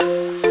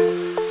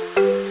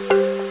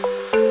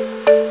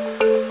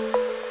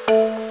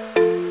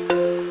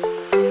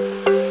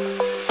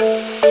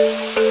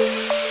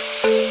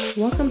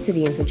to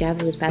the Info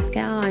Jabs with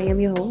Pascal. I am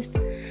your host,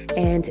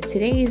 and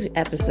today's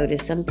episode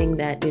is something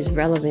that is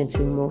relevant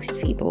to most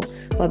people.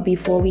 But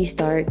before we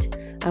start,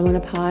 I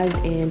want to pause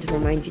and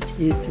remind you to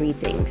do three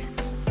things.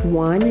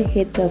 One,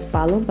 hit the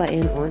follow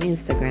button on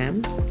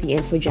Instagram, the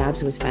Info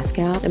Jabs with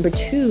Pascal. Number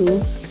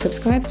two,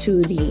 subscribe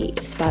to the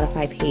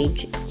Spotify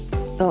page.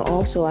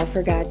 Also, I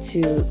forgot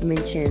to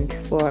mention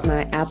for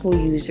my Apple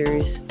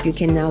users, you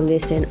can now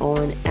listen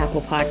on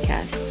Apple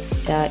Podcasts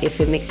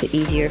if it makes it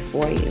easier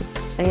for you.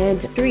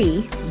 And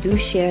three, do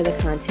share the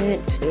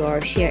content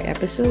or share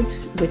episodes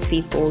with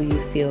people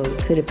you feel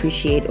could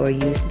appreciate or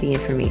use the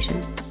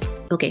information.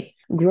 Okay.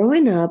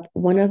 Growing up,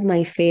 one of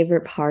my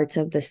favorite parts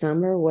of the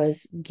summer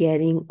was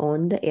getting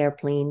on the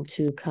airplane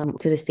to come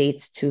to the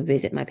States to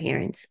visit my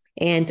parents.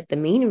 And the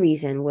main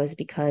reason was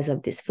because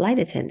of this flight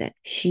attendant.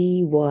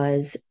 She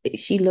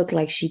looked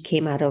like she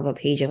came out of a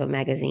page of a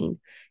magazine.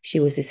 She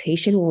was this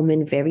Haitian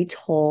woman, very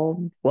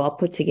tall, well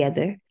put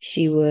together.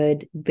 She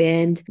would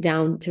bend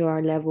down to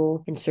our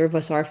level and serve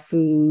us our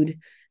food.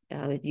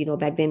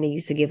 Back then they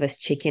used to give us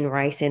chicken,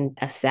 rice, and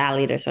a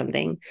salad or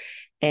something,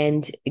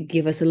 and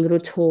give us a little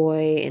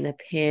toy and a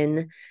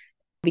pin.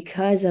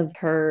 Because of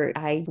her,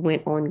 I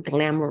went on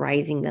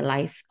glamorizing the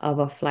life of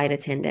a flight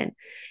attendant.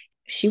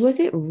 She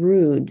wasn't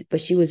rude,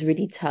 but she was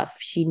really tough.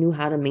 She knew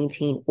how to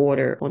maintain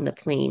order on the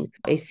plane.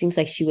 It seems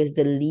like she was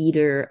the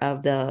leader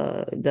of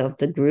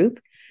the group.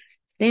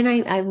 Then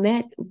I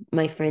met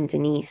my friend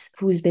Denise,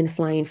 who's been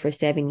flying for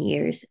 7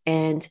 years.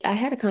 And I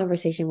had a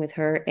conversation with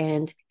her,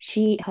 and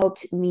she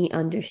helped me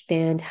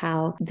understand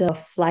how the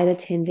flight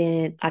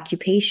attendant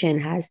occupation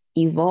has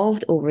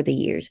evolved over the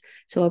years.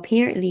 So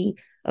apparently,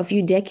 a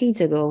few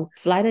decades ago,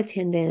 flight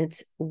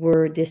attendants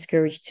were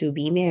discouraged to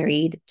be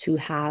married, to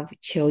have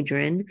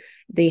children.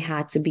 They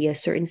had to be a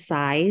certain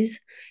size.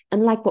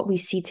 Unlike what we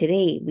see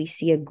today, we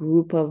see a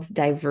group of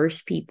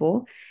diverse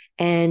people,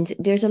 and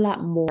there's a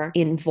lot more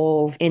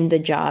involved in the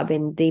job,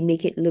 and they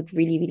make it look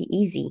really, really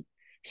easy.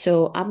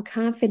 So I'm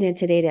confident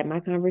today that my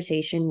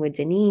conversation with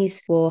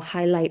Denise will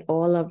highlight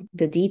all of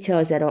the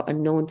details that are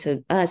unknown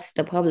to us,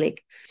 the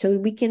public, so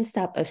we can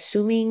stop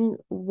assuming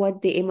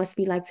it must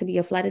be like to be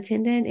a flight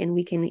attendant, and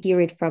we can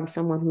hear it from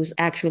someone who's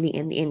actually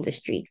in the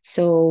industry.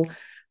 So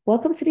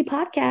welcome to the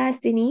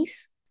podcast,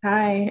 Denise.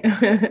 Hi.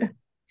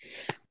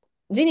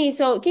 Denise,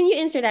 so can you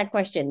answer that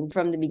question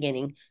from the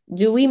beginning?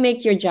 Do we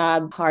make your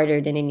job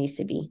harder than it needs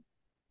to be?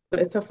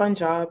 It's a fun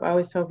job. I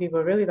always tell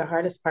people really the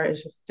hardest part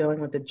is just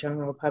dealing with the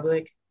general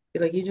public.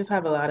 Like you just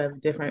have a lot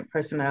of different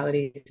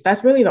personalities.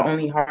 That's really the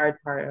only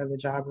hard part of the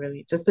job,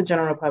 really. Just the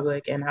general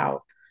public and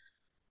how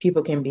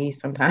people can be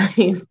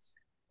sometimes.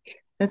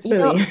 That's You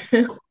really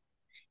know,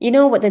 you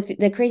know what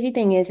the crazy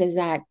thing is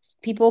that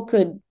people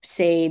could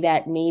say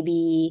that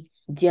maybe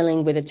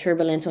dealing with the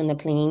turbulence on the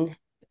plane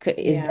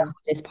is the yeah.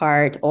 hardest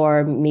part,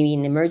 or maybe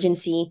an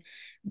emergency.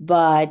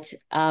 But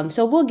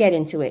so we'll get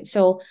into it.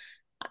 So,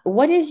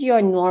 what is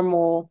your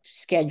normal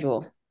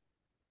schedule?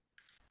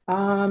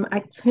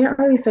 I can't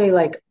really say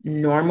like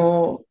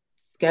normal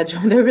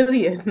schedule. There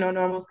really is no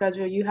normal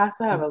schedule. You have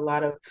to have a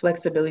lot of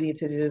flexibility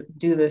to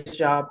do this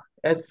job.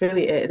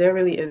 There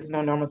really is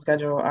no normal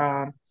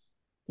schedule.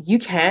 You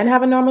can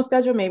have a normal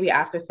schedule maybe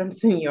after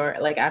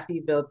like after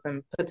you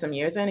put some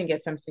years in and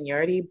get some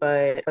seniority,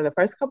 but for the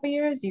first couple of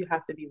years you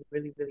have to be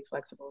really really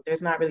flexible.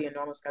 There's not really a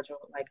normal schedule.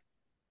 Like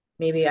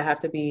maybe I have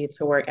to be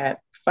to work at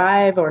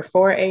 5 or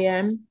 4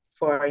 a.m.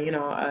 for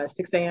a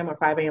 6 a.m. or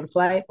 5 a.m.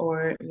 flight,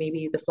 or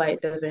maybe the flight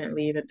doesn't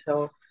leave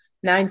until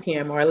 9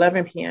 p.m. or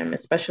 11 p.m.,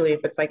 especially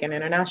if it's like an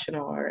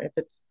international or if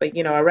it's like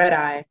a red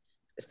eye.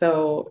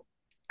 So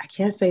I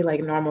can't say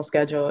like normal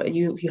schedule.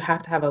 You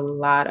have to have a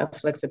lot of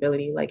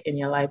flexibility like in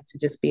your life to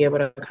just be able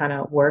to kind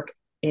of work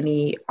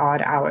any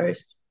odd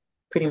hours,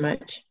 pretty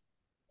much.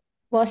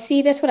 Well,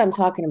 see, that's what I'm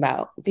talking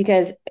about,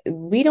 because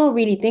we don't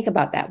really think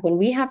about that. When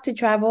we have to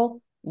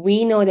travel,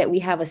 we know that we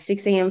have a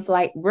 6 a.m.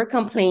 flight. We're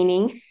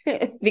complaining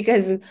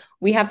because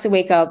we have to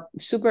wake up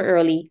super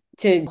early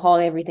to haul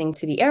everything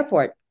to the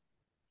airport.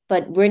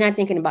 But we're not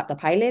thinking about the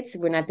pilots.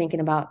 We're not thinking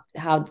about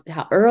how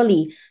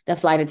early the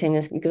flight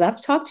attendants, because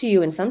I've talked to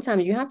you, and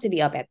sometimes you have to be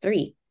up at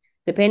 3,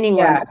 depending on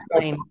Yeah. the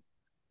time.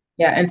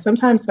 Yeah, and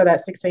sometimes for that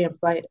 6 a.m.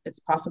 flight, it's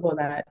possible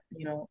that,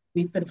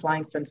 we've been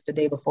flying since the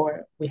day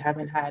before. We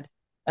haven't had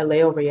a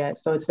layover yet.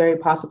 So it's very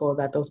possible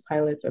that those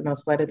pilots and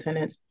those flight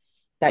attendants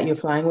that you're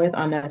flying with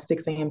on that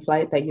 6 a.m.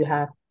 flight that you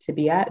have to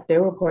be at,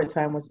 their report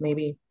time was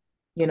maybe,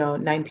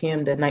 9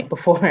 p.m. the night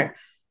before,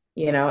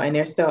 and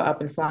they're still up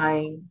and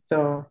flying.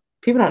 So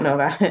people don't know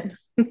that.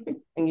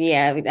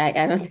 Yeah,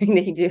 I don't think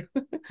they do.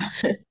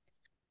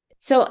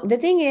 So the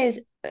thing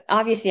is,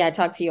 obviously, I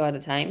talk to you all the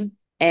time,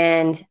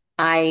 and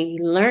I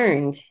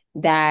learned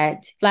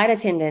that flight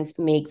attendants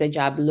make the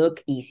job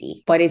look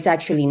easy, but it's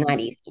actually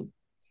not easy.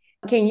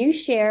 Can you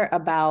share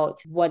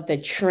about what the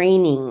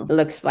training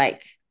looks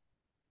like?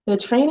 The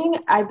training,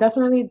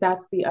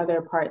 that's the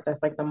other part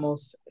that's like the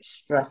most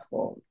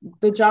stressful.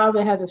 The job,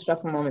 it has its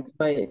stressful moments,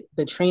 but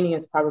the training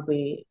is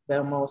probably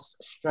the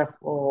most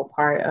stressful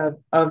part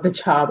of the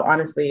job,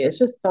 honestly. It's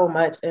just so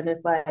much. And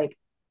it's like,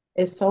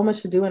 it's so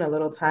much to do in a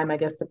little time, I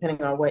guess,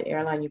 depending on what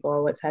airline you go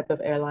or what type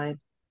of airline.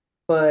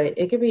 But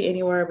it could be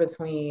anywhere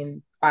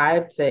between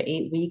 5 to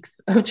 8 weeks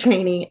of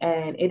training,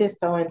 and it is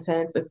so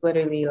intense. It's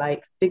literally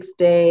like 6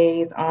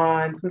 days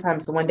on,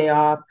 sometimes one day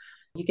off.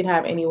 You can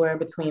have anywhere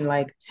between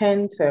like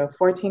 10 to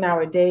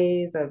 14-hour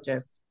days of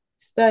just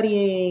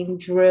studying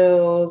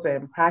drills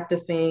and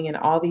practicing and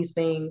all these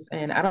things.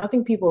 And I don't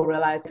think people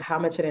realize how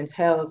much it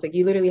entails. Like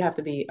you literally have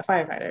to be a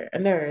firefighter, a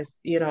nurse,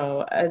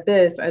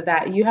 this,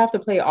 that. You have to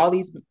play all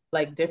these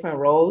like different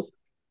roles,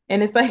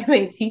 and it's like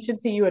they teach it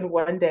to you in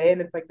one day, and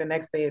it's like the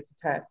next day it's a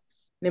test.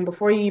 And then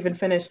before you even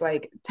finish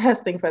like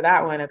testing for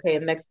that one, okay,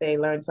 the next day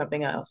learn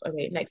something else.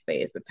 Okay, next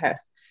day it's a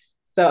test.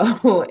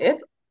 So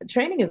it's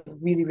training is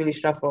really, really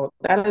stressful.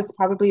 That is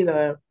probably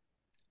the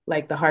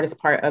hardest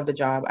part of the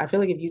job. I feel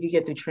like if you could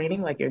get through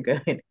training, like you're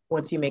good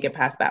once you make it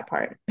past that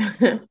part.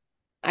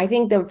 I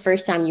think the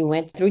first time you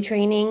went through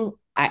training,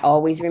 I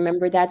always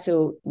remember that.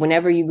 So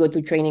whenever you go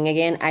through training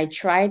again, I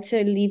try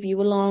to leave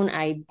you alone.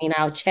 I mean,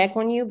 I'll check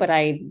on you, but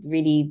I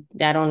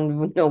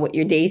don't know what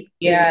your day is.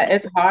 Yeah,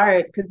 it's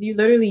hard because you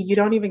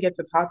don't even get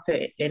to talk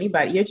to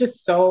anybody. You're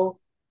just so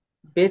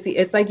busy.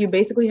 It's like you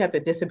basically have to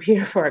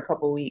disappear for a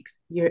couple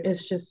weeks.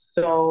 It's just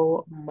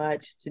so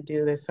much to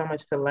do. There's so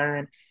much to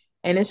learn.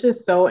 And it's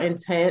just so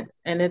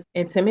intense and it's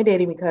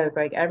intimidating because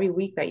like every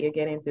week that you're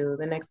getting through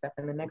the next step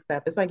and the next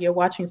step, it's like you're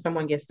watching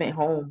someone get sent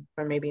home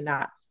for maybe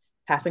not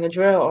passing a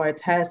drill or a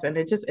test. And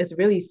it's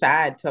really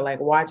sad to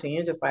like watch and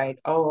you're just like,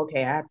 oh,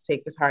 okay, I have to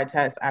take this hard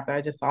test after I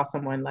just saw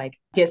someone like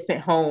get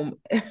sent home.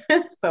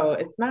 So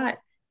it's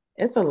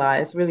a lot.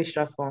 It's really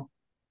stressful.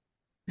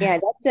 Yeah,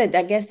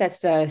 I guess that's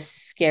the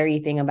scary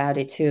thing about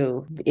it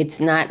too. It's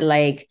not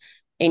like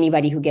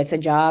anybody who gets a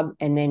job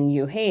and then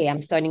hey,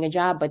 I'm starting a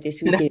job, but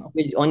this week is No.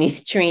 only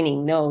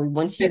training. No,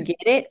 once you get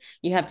it,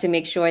 you have to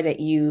make sure that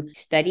you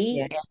study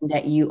Yeah. and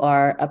that you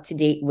are up to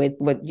date with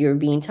what you're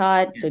being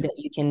taught so that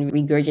you can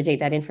regurgitate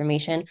that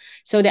information.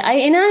 So that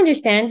and I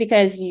understand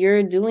because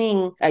you're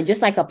doing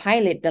just like a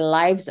pilot, the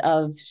lives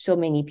of so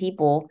many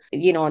people,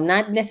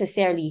 not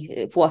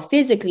necessarily for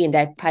physically in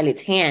that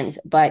pilot's hands,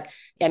 but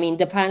I mean,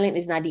 the pilot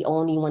is not the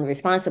only one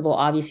responsible.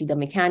 Obviously, the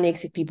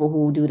mechanics, people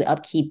who do the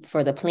upkeep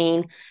for the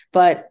plane,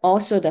 but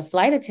also the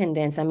flight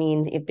attendants. I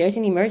mean, if there's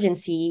an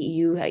emergency,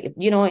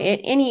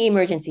 any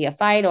emergency, a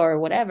fight or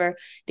whatever,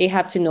 they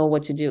have to know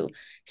what to do.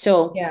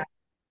 So Yeah.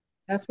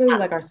 That's really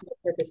like our sole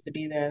purpose to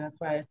be there.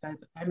 That's why it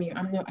says, I mean,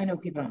 I know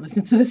people don't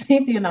listen to the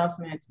safety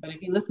announcements, but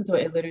if you listen to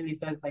it, it literally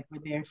says like we're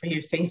there for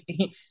your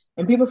safety.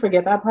 And people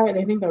forget that part.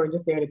 They think that we're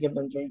just there to give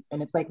them drinks.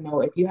 And it's like,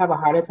 no, if you have a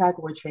heart attack,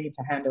 we're trained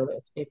to handle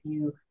this. If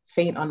you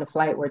faint on the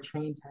flight, we're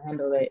trained to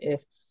handle it.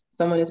 If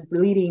someone is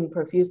bleeding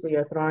profusely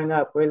or throwing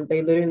up, where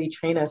they literally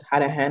train us how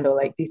to handle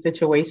like these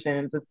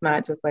situations. It's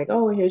not just like,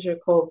 oh, here's your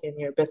Coke and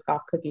your Biscoff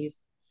cookies.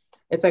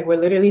 It's like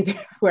we're literally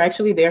there, we're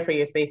actually there for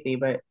your safety,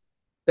 but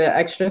the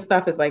extra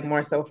stuff is like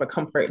more so for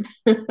comfort.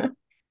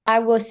 I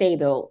will say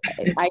though,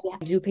 I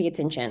do pay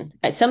attention.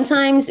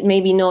 Sometimes,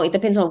 maybe no, it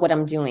depends on what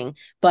I'm doing.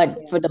 But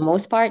Yeah. for the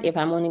most part, if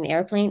I'm on an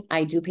airplane,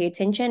 I do pay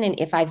attention. And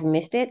if I've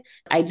missed it,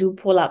 I do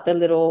pull out the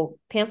little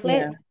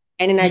pamphlet. Yeah.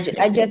 And then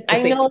The I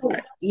safety know,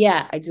 part.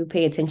 yeah, I do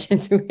pay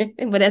attention to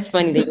it. But that's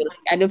funny that you're like,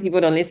 I know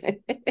people don't listen.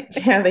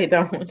 Yeah, they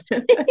don't.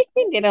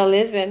 They don't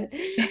listen.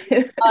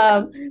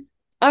 Um,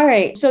 all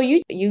right. So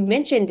you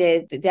mentioned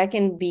it. That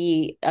can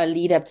be a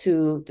lead up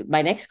to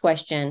my next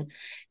question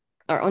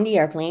are on the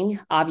airplane.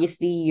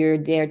 Obviously, you're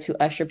there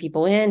to usher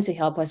people in, to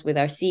help us with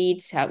our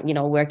seats, how,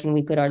 where can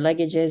we put our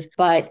luggages.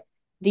 But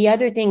the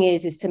other thing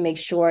is to make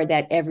sure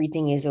that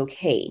everything is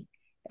okay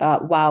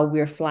while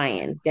we're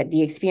flying, that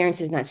the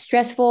experience is not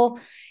stressful.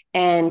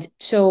 And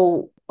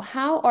so,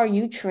 how are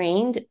you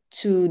trained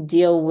to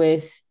deal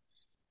with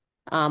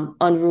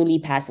unruly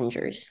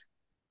passengers?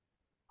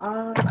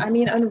 I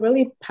mean,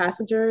 unruly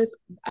passengers,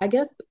 I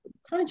guess,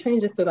 kind of trained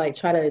just to like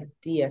try to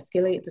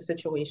de-escalate the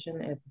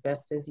situation as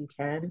best as you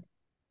can.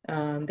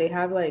 They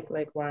have like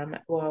where I'm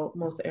at, well,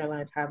 most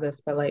airlines have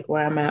this, but like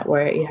where I'm at,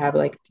 where you have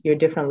like your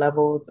different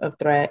levels of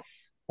threat,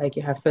 like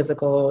you have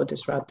physical,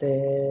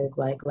 disruptive,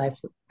 like life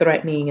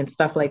threatening and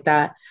stuff like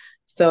that.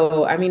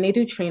 So, I mean, they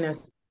do train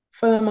us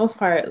for the most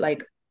part,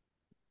 like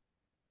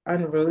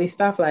unruly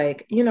stuff,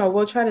 like,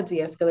 we'll try to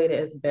de-escalate it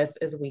as best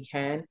as we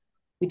can.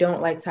 We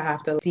don't like to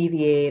have to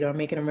deviate or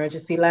make an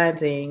emergency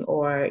landing,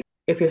 or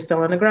if you're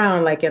still on the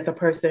ground, like get the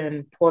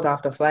person pulled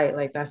off the flight.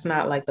 Like that's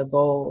not like the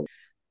goal.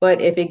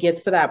 But if it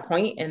gets to that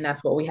point and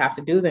that's what we have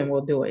to do, then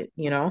we'll do it.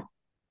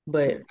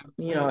 But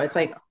it's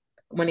like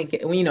when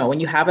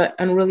you have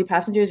unruly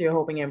passengers, you're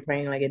hoping and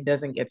praying like it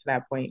doesn't get to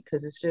that point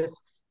because it's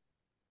just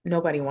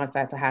nobody wants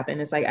that to happen.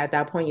 It's like at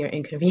that point you're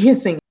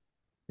inconveniencing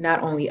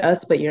not only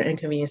us, but you're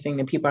inconveniencing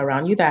the people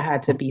around you that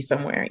had to be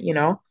somewhere.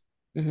 Mhm.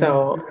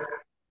 So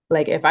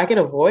like if we could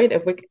avoid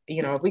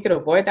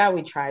that,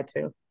 we try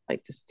to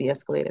like just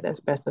de-escalate it as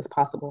best as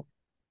possible.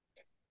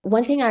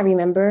 One thing I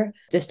remember,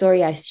 the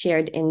story I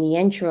shared in the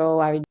intro,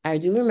 I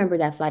do remember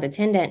that flight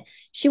attendant.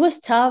 She was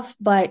tough,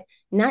 but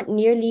not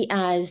nearly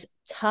as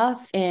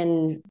tough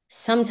and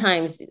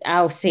sometimes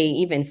I'll say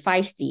even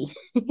feisty.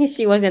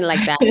 She wasn't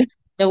like that.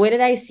 The way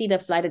that I see the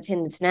flight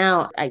attendants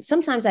now,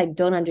 sometimes I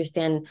don't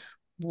understand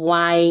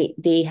why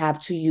they have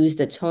to use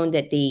the tone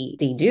that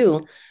they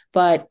do.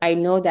 But I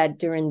know that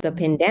during the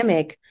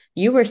pandemic,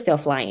 you were still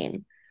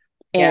flying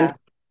and Yeah.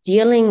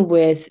 dealing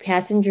with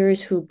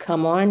passengers who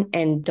come on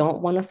and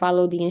don't want to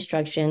follow the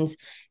instructions.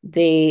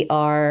 They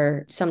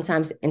are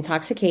sometimes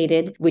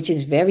intoxicated, which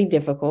is very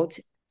difficult.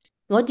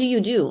 What do you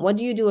do? What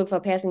do you do if a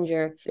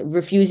passenger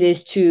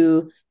refuses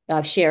to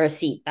share a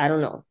seat? I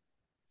don't know.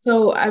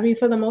 So, I mean,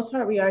 for the most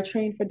part, we are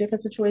trained for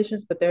different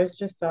situations, but there's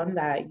just some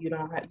that you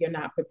don't have, you're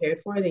not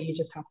prepared for that you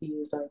just have to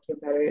use like your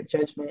better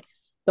judgment.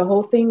 The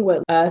whole thing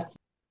with us,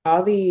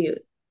 all the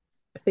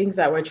things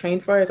that we're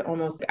trained for is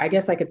almost, I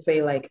guess I could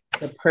say like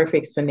the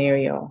perfect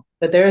scenario,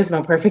 but there is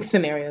no perfect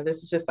scenario.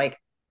 This is just like,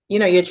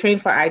 you're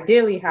trained for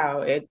ideally how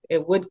it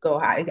would go,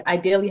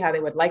 ideally how they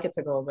would like it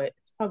to go, but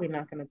it's probably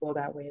not going to go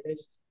that way. They're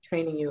just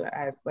training you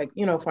as like,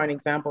 for an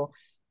example.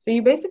 So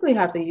you basically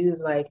have to use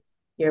like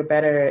your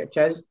better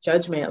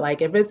judgment.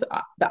 Like if it's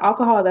the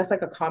alcohol, that's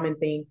like a common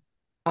thing.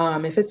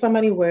 If it's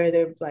somebody where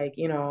they're like,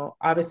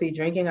 obviously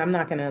drinking, I'm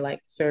not gonna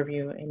like serve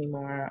you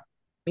anymore,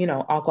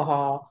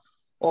 alcohol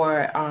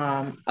or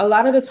a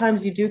lot of the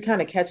times you do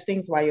kind of catch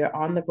things while you're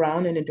on the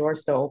ground and the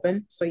door's still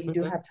open. So you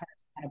do Mhm. have time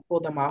to kind of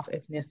pull them off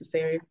if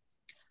necessary.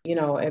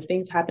 If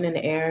things happen in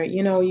the air,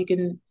 you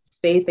can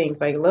say things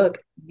like, look,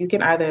 you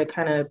can either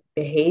kind of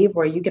behave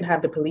or you can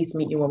have the police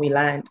meet you when we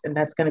land. And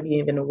that's going to be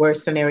even a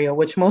worse scenario,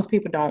 which most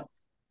people don't,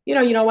 you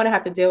don't want to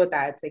have to deal with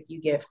that. It's like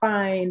you get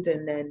fined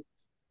and then,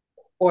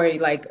 or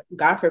like,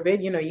 God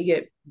forbid, you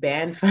get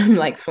banned from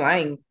like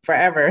flying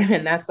forever.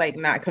 And that's like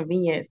not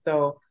convenient.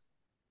 So,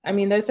 I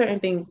mean, there's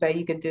certain things that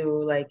you could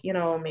do, like,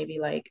 maybe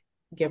like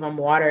give them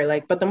water,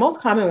 like, but the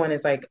most common one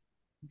is like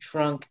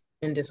drunk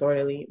and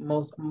disorderly,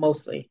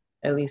 mostly,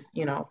 at least,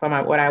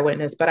 from what I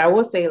witnessed. But I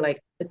will say,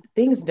 like,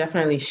 things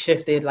definitely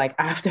shifted, like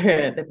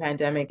after the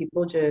pandemic.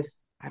 People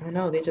just, I don't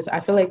know, I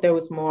feel like there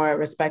was more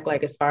respect,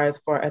 like as far as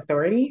for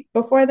authority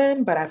before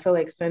then. But I feel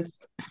like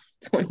since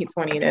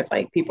 2020, there's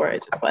like people are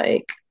just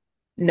like,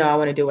 no, I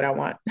want to do what I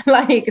want.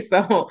 Like,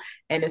 so,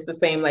 and it's the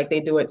same, like they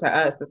do it to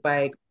us. It's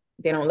like,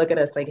 they don't look at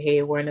us like,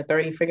 hey, we're in a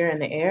 30 figure in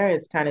the air.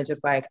 It's kind of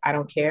just like, I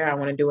don't care. I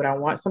want to do what I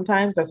want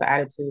sometimes. That's the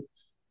attitude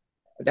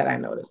that I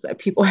noticed that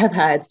people have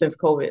had since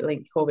COVID,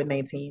 like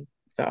COVID-19.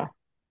 So,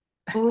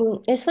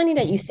 It's funny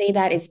that you say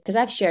that. It's because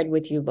I've shared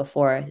with you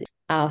before.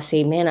 I'll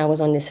say, man, I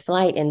was on this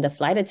flight and the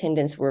flight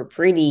attendants were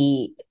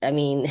pretty, I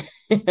mean,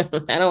 I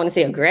don't want to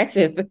say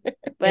aggressive, yeah.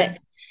 but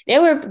they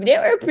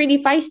were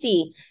pretty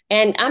feisty.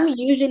 And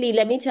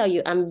let me tell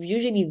you, I'm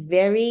usually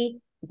very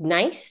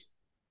nice.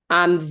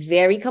 I'm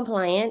very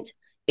compliant.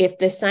 If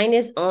the sign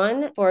is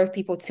on for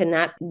people to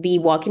not be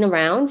walking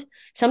around,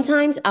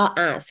 sometimes I'll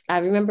ask. I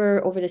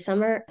remember over the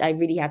summer, I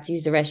really have to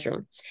use the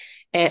restroom.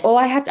 And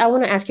I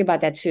want to ask you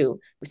about that too.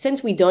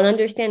 Since we don't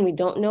understand, we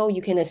don't know,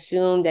 you can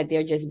assume that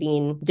they're just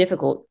being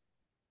difficult.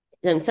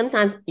 And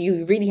sometimes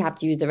you really have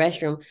to use the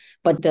restroom,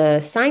 but the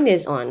sign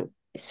is on.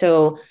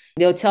 So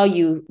they'll tell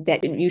you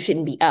that you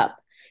shouldn't be up.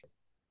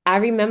 I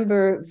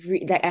remember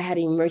that I had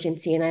an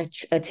emergency and I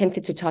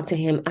attempted to talk to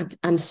him.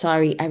 I'm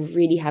sorry, I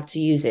really have to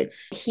use it.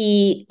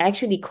 He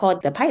actually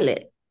called the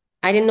pilot.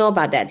 I didn't know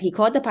about that. He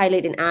called the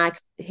pilot and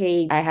asked,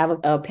 hey, I have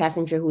a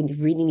passenger who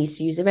really needs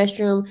to use the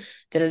restroom.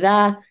 Da da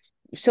da.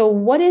 So,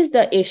 what is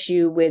the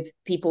issue with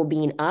people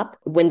being up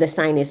when the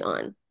sign is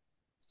on?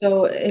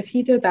 So if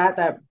he did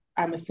that,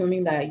 I'm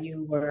assuming that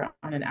you were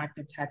on an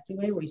active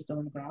taxiway. Were you still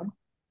on the ground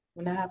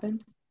when that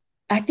happened?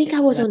 I think I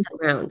So was that on the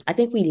ground. I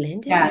think we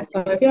landed. Yeah,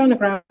 so if you're on the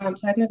ground,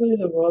 technically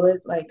the rule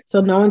is like, so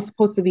no one's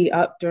supposed to be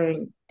up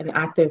during an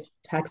active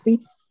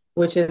taxi,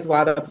 which is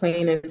while the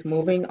plane is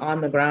moving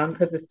on the ground,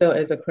 because it still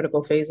is a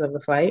critical phase of the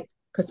flight.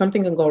 Because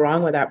something can go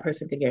wrong where that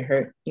person could get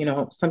hurt.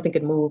 Something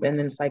could move and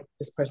then it's like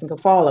this person could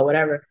fall or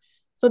whatever.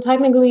 So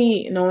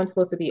technically, no one's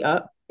supposed to be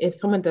up. If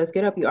someone does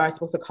get up, you are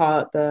supposed to call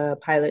out the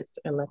pilots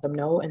and let them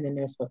know. And then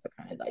they're supposed to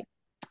kind of like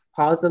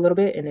pause a little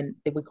bit. And then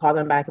we call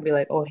them back and be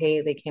like, oh,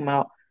 hey, they came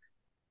out.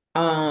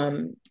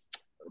 Um,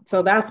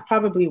 so that's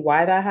probably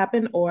why that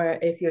happened. Or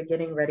if you're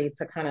getting ready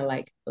to kind of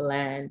like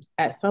land,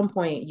 at some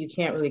point you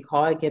can't really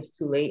call. It gets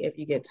too late if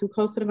you get too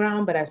close to the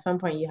ground. But at some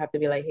point you have to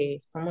be like, hey,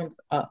 someone's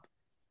up.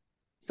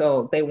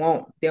 So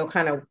they'll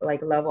kind of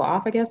like level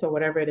off, I guess, or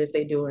whatever it is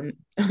they do in,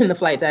 in the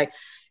flight deck.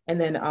 And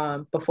then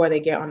before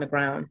they get on the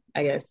ground,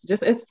 I guess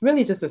just it's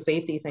really just a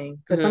safety thing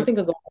because Mhm. something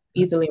could go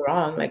easily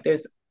wrong. Like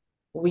us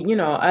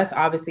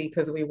obviously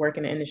because we work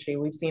in the industry,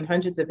 we've seen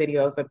hundreds of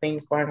videos of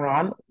things going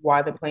wrong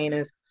while the plane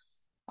is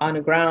on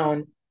the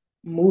ground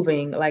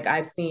moving. Like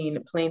I've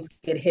seen planes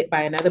get hit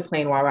by another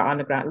plane while we're on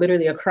the ground,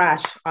 literally a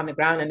crash on the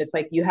ground. And it's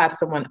like you have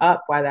someone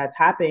up while that's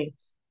happening.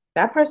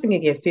 That person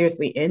can get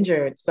seriously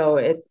injured. So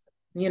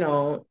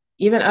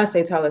even us,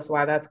 they tell us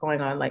why that's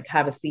going on, like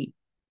have a seat,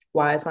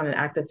 why it's on an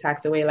active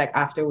taxiway, like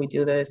after we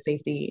do the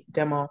safety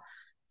demo.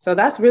 So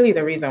that's really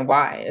the reason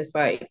why. It's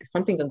like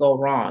something could go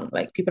wrong.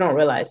 Like people don't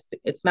realize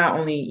it's not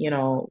only,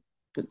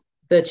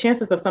 the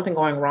chances of something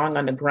going wrong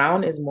on the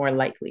ground is more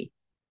likely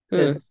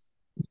Hmm. because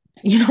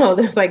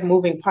there's like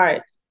moving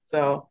parts.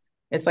 So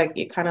it's like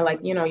you kind of like,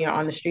 you're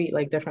on the street,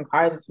 like different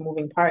cars, it's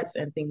moving parts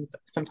and things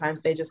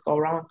sometimes they just go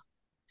wrong.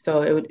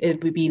 So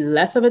it would be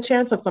less of a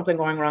chance of something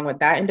going wrong with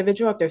that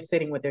individual if they're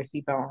sitting with their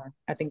seatbelt on.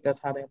 I think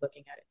that's how they're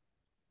looking at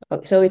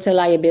it. So it's a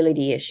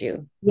liability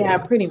issue. Yeah,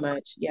 pretty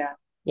much. Yeah.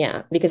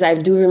 Yeah, because I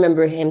do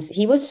remember him.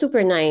 He was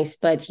super nice,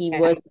 but he Yeah.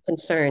 was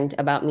concerned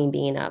about me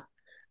being up.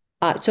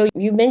 So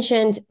you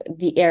mentioned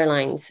the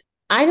airlines.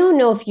 I don't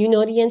know if you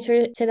know the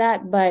answer to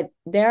that, but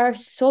there are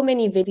so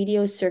many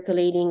videos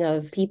circulating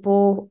of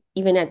people,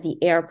 even at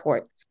the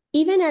airport,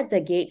 even at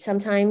the gate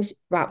sometimes.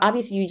 Well,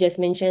 obviously, you just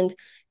mentioned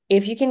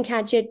if you can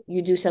catch it,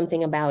 you do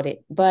something about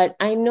it. But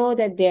I know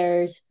that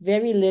there's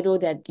very little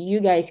that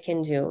you guys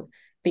can do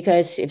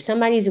because if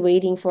somebody's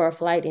waiting for a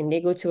flight and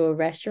they go to a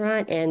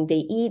restaurant and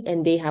they eat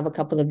and they have a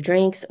couple of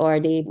drinks or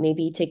they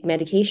maybe take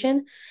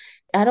medication,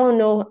 I don't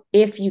know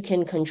if you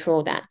can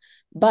control that,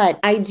 but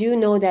I do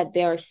know that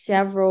there are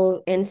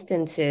several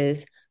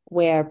instances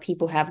where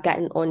people have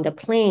gotten on the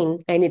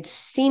plane and it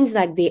seems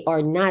like they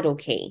are not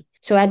okay.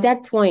 So at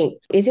that point,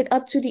 is it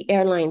up to the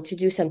airline to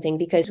do something?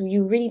 Because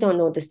you really don't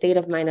know the state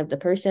of mind of the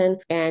person,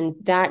 and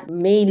that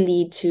may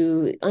lead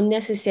to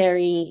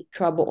unnecessary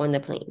trouble on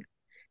the plane.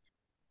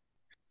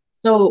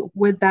 So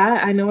with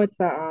that, I know it's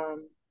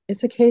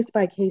a case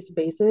by case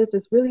basis.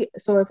 It's really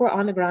so if we're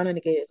on the ground and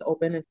the gate is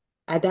open,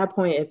 at that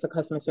point it's the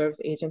customer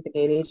service agent, the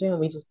gate agent, and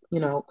we just,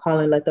 call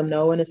and let them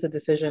know, and it's a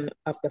decision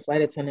of the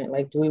flight attendant,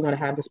 like, do we want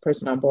to have this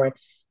person on board?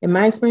 In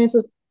my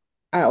experiences,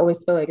 I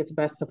always feel like it's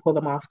best to pull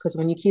them off because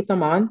when you keep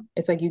them on,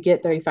 it's like you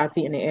get 35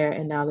 feet in the air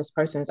and now this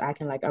person is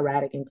acting like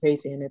erratic and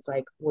crazy. And it's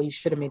like, well, you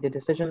should have made the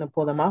decision to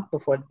pull them off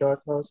before the door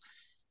closed.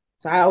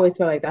 So I always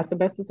feel like that's the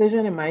best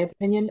decision in my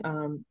opinion,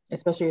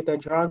 especially if they're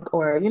drunk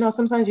or,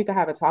 sometimes you can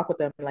have a talk with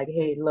them like,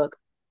 hey, look,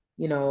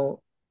 you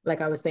know,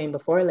 like I was saying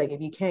before, like if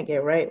you can't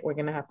get right, we're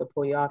gonna have to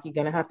pull you off. You're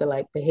gonna have to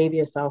like behave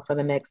yourself for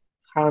the next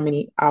however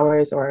many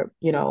hours or,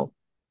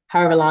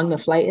 however long the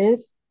flight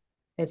is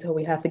until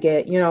we have to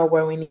get,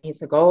 where we need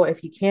to go.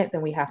 If you can't,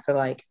 then we have to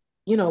like,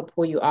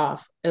 pull you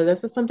off. And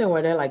this is something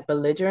where they're like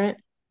belligerent.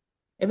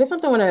 If it's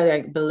something where they're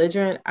like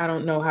belligerent, I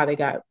don't know how they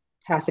got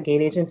past the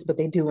gate agents, but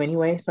they do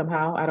anyway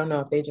somehow. I don't know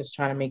if they just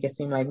trying to make it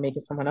seem like make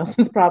it someone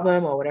else's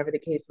problem or whatever the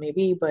case may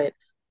be. But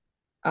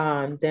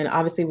then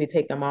obviously we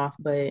take them off.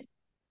 But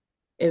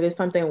if it's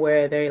something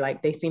where they're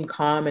like they seem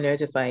calm and they're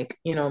just like,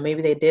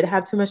 maybe they did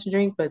have too much to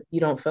drink, but you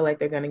don't feel like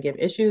they're gonna give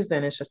issues,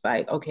 then it's just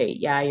like, okay,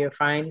 yeah, you're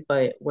fine,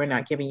 but we're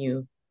not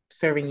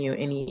serving you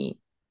any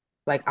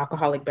like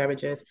alcoholic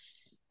beverages.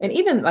 And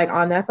even like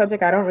on that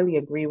subject, I don't really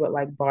agree with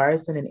like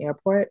bars in an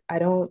airport. I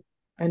don't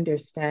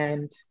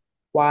understand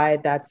why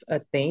that's a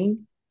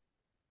thing.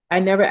 I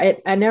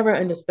never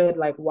understood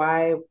like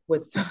why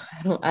would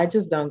I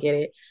just don't get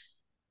it.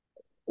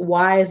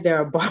 Why is there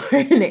a bar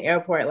in the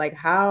airport? Like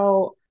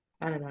how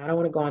I don't know. I don't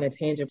want to go on a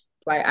tangent.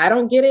 Like I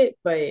don't get it,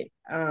 but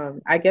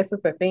I guess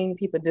it's a thing.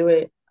 People do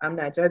it. I'm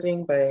not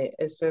judging, but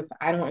it's just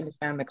I don't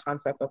understand the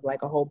concept of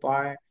like a whole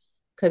bar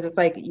because it's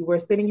like you were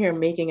sitting here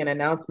making an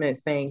announcement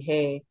saying,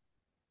 "Hey,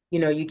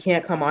 you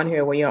can't come on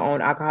here with your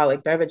own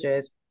alcoholic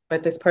beverages."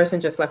 But this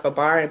person just left a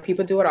bar and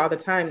people do it all the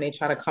time. They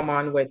try to come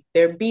on with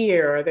their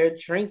beer or their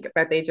drink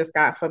that they just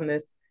got from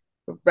this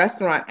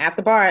restaurant at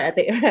the bar at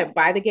the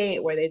by the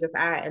gate where they just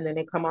at, and then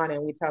they come on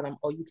and we tell them,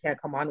 "Oh, you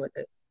can't come on with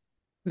this."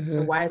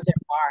 And Mhm. why is there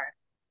a bar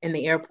in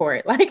the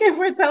airport? Like if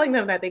we're telling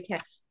them that they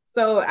can't.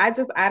 So I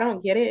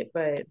don't get it,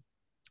 but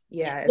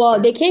yeah, it's Well,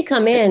 they can't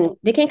come in.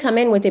 They can't come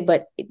in with it,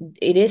 but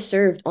it is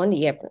served on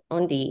the airport,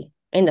 on the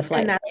in the and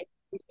flight. that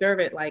we serve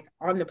it like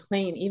on the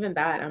plane. Even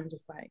that, I'm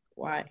just like,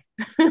 why?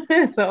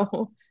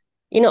 So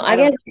I I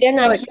don't guess know. they're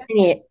I feel not like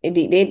carrying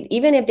it.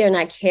 Even if they're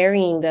not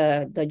carrying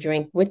the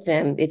drink with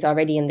them, it's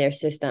already in their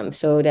system.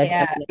 So that I'm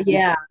yeah, gonna see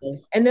yeah.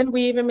 is And then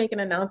we even make an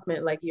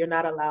announcement like you're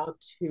not allowed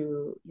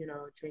to,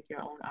 drink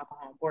your own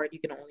alcohol on board. You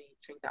can only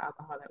drink the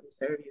alcohol that we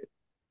serve you.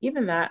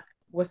 Even that,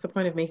 what's the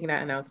point of making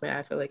that announcement?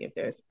 I feel like if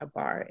there's a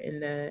bar in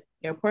the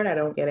airport, I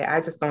don't get it.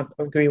 I just don't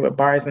agree with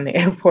bars in the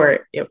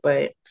airport, yeah,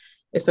 but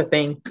it's a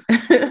thing.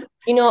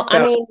 I So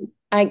mean,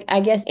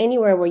 I guess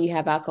anywhere where you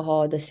have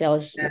alcohol, the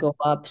sales yeah, go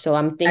up. So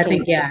I'm I thinking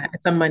think yeah,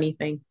 it's a money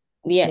thing.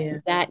 yeah, Yeah.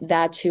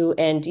 that too.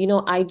 And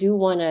I do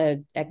want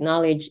to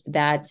acknowledge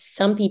that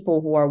some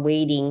people who are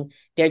waiting,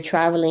 they're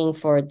traveling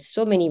for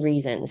so many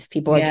reasons.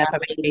 People are Yeah, for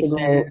traveling to go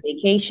vacation.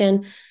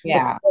 vacation,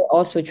 but Yeah. people are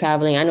also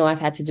traveling. I know I've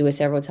had to do it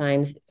several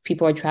times.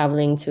 People are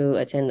traveling to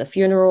attend the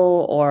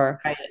funeral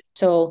or Right.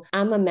 so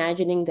I'm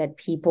imagining that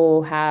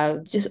people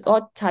have just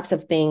all types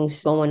of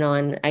things going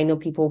on. I know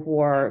people who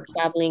are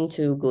traveling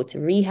to go to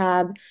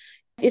rehab.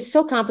 It's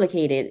so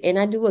complicated. And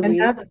I do And agree.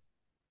 that's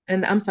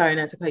And I'm sorry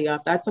not to cut you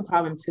off. That's a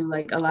problem too.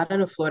 Like a lot of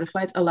the Florida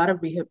flights, a lot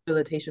of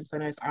rehabilitation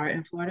centers are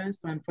in Florida.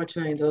 So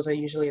unfortunately, those are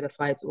usually the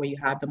flights where you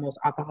have the most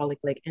alcoholic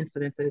like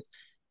incidences.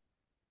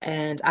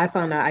 And I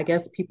found out, I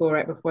guess people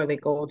right before they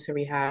go to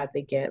rehab,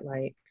 they get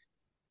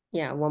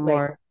Yeah, one like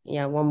more.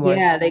 Yeah, one more.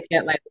 yeah, they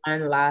get like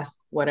one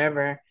last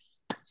whatever.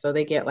 So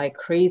they get like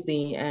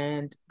crazy.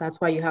 And that's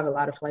why you have a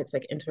lot of flights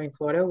like entering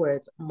Florida, where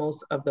it's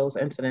most of those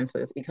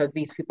incidences because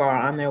these people are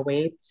on their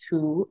way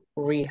to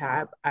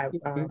rehab. I've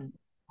Mhm.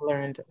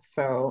 learned.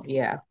 So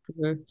yeah.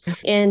 Mhm.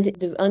 And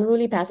the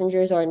unruly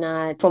passengers are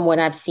not, from what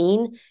I've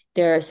seen,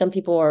 there are some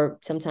people are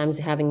sometimes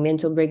having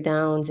mental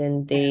breakdowns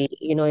and they,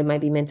 it might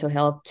be mental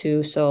health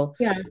too. So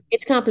Yeah.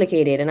 it's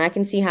complicated. And I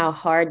can see how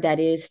hard that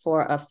is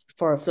for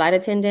a flight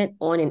attendant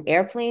on an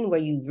airplane where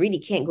you really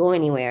can't go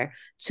anywhere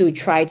to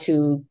try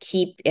to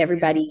keep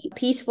everybody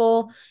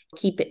peaceful,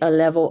 keep a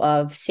level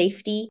of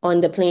safety on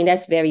the plane.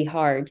 That's very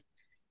hard.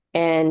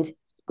 And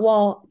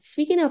well,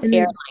 speaking of And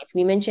airlines,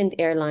 we mentioned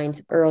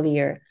airlines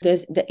earlier.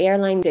 Does the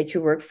airline that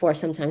you work for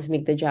sometimes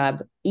make the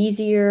job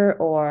easier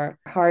or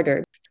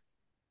harder?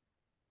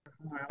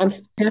 I'm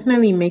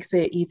definitely makes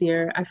it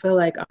easier. I feel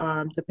like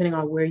depending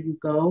on where you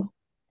go,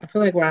 I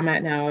feel like where I'm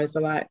at now is a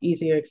lot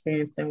easier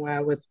experience than where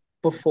I was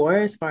before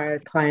as far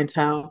as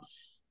clientele.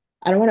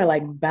 I don't want to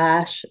like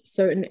bash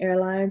certain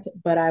airlines,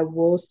 but I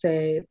will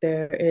say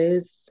there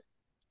is,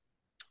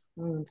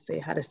 let's see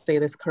how to say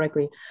this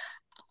correctly.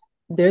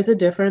 There's a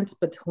difference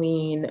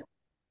between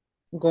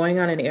going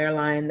on an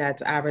airline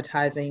that's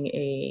advertising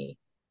a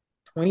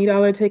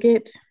 $20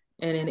 ticket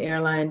and an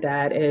airline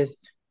that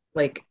is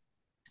like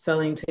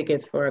selling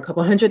tickets for a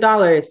couple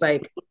 $100s.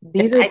 Like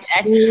these are I,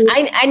 two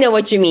I know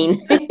what you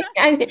mean.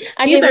 I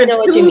these definitely are know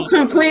what you two mean.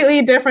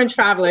 completely different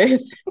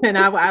travelers, and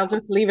I'll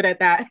just leave it at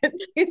that.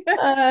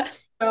 Uh,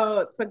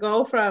 So to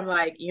go from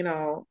like,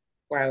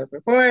 where I was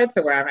before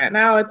to where I'm at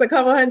now, it's a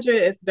couple hundred.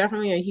 It's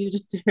definitely a huge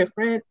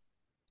difference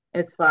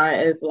as far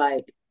as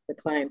like the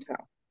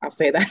clientele. I'll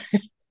say that.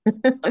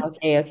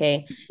 okay,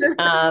 okay.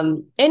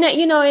 And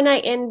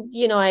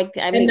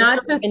I And mean, not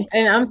to,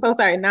 and I'm so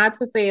sorry, not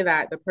to say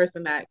that the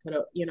person that could,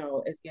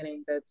 is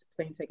getting the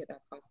plane ticket that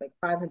costs like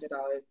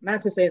 $500,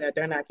 not to say that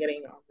they're not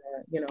getting on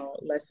the,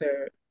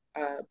 lesser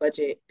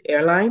budget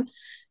airline.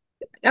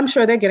 I'm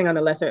sure they're getting on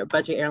the lesser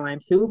budget airline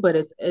too, but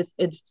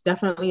it's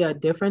definitely a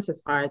difference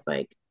as far as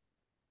like,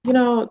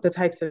 the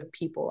types of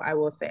people I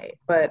will say.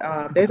 But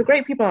there's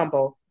great people on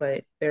both,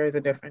 but there is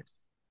a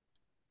difference.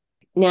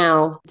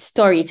 now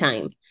story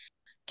time.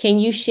 Can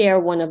you share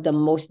one of the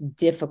most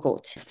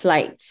difficult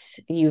flights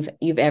you've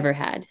ever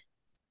had?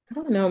 I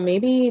don't know,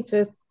 maybe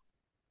just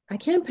I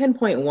can't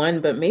pinpoint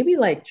one, but maybe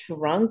like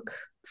drunk,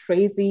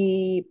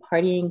 crazy,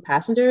 partying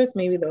passengers.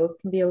 Maybe those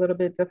can be a little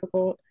bit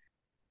difficult.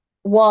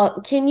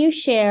 Well, can you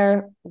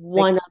share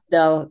Like, one of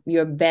the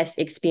your best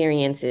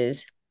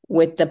experiences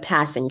with the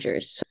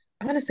passengers?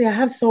 honestly, I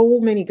have so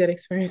many good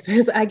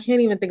experiences. I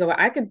can't even think of it.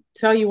 I could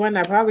tell you one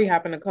that probably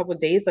happened a couple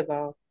days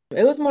ago.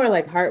 It was more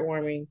like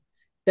heartwarming.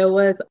 There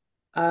was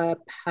a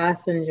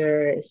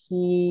passenger.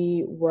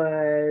 He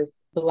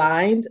was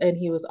blind and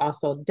he was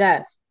also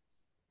deaf.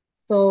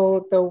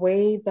 So the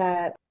way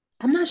that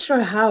I'm not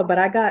sure how, but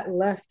I got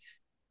left.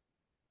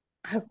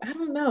 I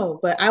don't know,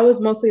 but I was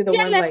mostly the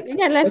one like You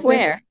got left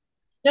with him. where?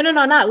 No, no,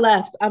 no, not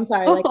left. I'm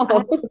sorry. Like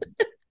Oh,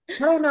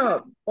 I don't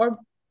know. Or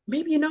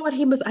maybe you know what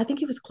he was, I think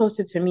he was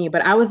closer to me,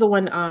 but I was the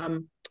one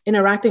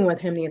interacting with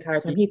him the entire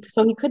time. He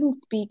couldn't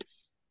speak,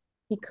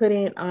 he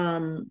couldn't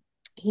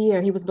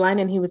hear. He was blind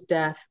and he was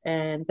deaf.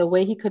 And the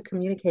way he could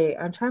communicate,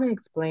 I'm trying to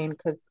explain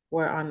because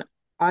we're on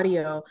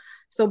audio.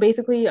 So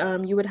basically,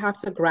 you would have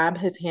to grab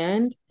his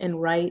hand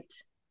and write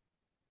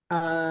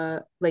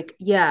like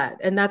yeah,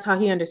 and that's how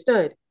he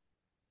understood.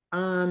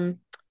 Um,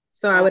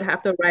 so I wow. would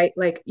have to write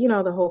like,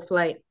 the whole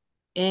flight.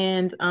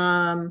 And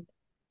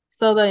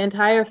so the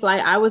entire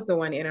flight, I was the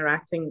one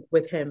interacting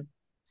with him.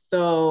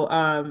 So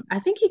I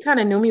think he kind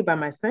of knew me by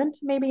my scent,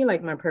 maybe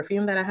like my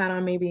perfume that I had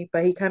on, maybe,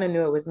 but he kind of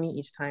knew it was me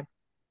each time.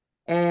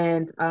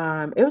 And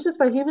it was just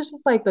like he was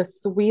just like the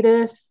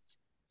sweetest.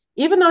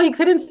 Even though he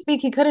couldn't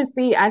speak, he couldn't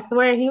see. I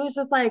swear, he was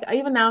just like,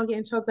 even now I'm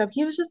getting choked up.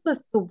 He was just the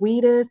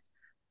sweetest.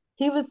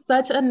 He was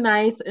such a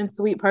nice and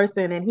sweet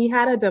person, and he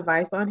had a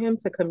device on him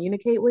to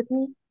communicate with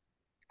me.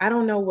 I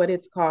don't know what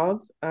it's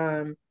called.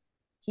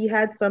 He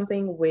had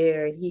something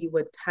where he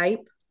would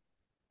type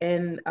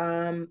and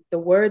the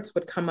words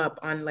would come up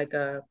on like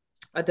a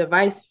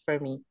device for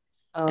me.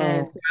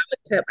 And Oh,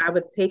 so I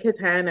would take his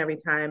hand every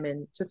time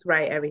and just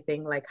write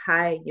everything like,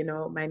 hi,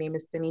 my name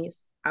is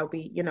Denise. I'll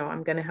be,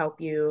 I'm gonna help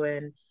you.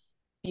 And if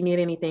you need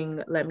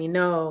anything, let me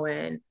know.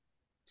 And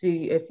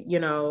if,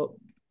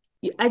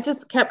 I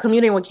just kept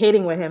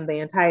communicating with him the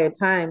entire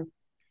time.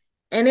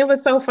 And it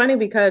was so funny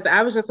because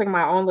I was just like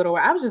my own little,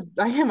 I was just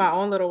like in my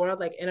own little world,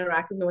 like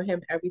interacting with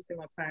him every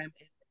single time.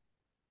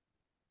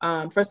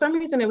 For some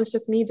reason, it was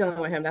just me dealing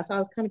with him. That's why I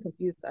was kind of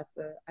confused as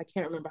to, I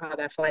can't remember how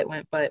that flight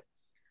went, but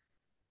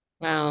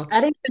wow. I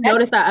didn't even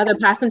notice That's that other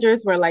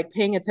passengers were like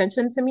paying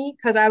attention to me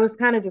because I was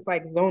kind of just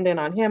like zoned in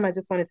on him. I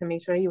just wanted to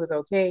make sure he was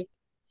okay.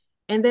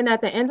 And then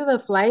at the end of the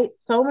flight,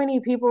 so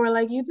many people were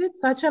like, "You did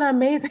such an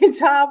amazing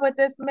job with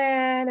this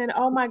man." And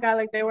oh my God,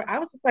 like I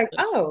was just like,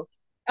 "Oh,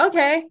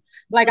 okay."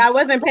 Like I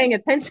wasn't paying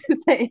attention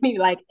to any,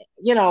 like,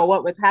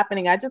 what was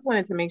happening. I just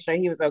wanted to make sure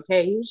he was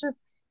okay. He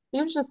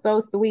was just so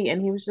sweet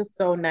and he was just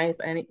so nice.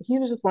 And he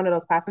was just one of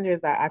those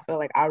passengers that I feel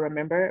like I'll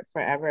remember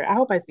forever. I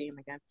hope I see him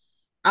again.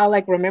 I'll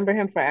like remember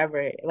him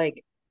forever.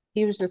 Like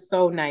he was just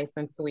so nice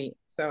and sweet.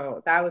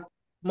 So that was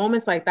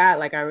moments like that,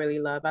 like I really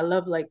love. I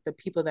love like the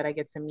people that I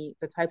get to meet,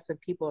 the types of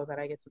people that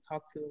I get to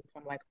talk to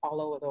from like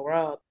all over the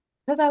world.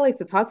 Because I like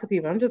to talk to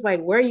people. I'm just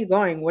like, where are you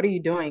going? What are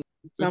you doing?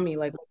 Tell me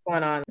like what's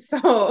going on.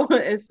 So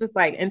it's just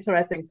like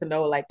interesting to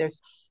know like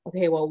there's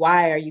okay, well,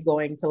 why are you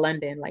going to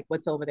London? Like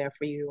what's over there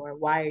for you? Or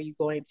why are you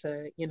going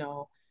to,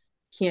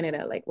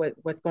 Canada? Like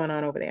what's going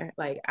on over there?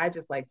 Like I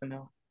just like to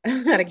know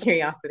out of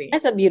curiosity.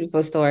 That's a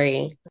beautiful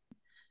story.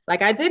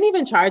 Like I didn't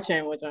even charge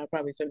him, which I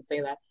probably shouldn't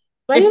say that.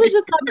 But he was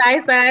just so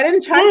nice that I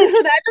didn't charge him.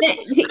 I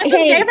just gave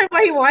Hey, him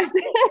what he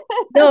wanted.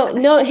 no,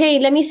 no, hey,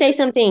 let me say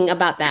something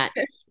about that.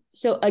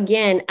 So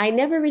again, I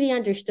never really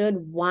understood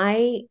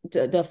why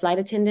the flight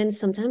attendants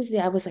sometimes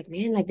I was like,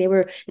 man, like they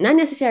were not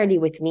necessarily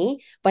with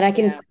me, but I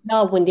can Yeah,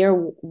 tell when they're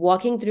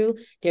walking through,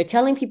 they're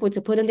telling people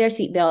to put on their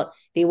seatbelt.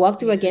 They walk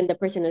through yeah. again, the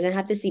person doesn't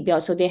have the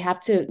seatbelt, so they have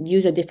to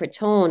use a different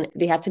tone.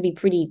 They have to be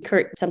pretty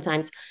curt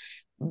sometimes.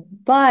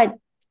 But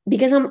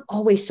because I'm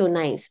always so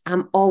nice,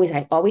 I always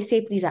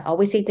say please, I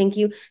always say thank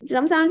you.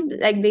 Sometimes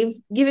like they've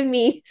given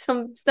me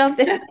some stuff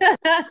that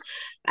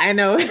I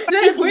know. they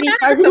should We're be not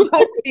charging. supposed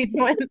to be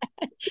doing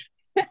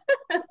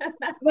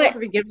not supposed But to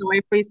be giving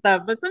away free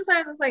stuff. But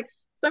sometimes it's like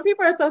some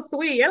people are so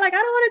sweet. You're like, I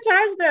don't want to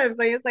charge them.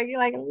 So it's like you're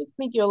like, let me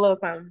sneak you a little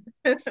something.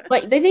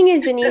 but the thing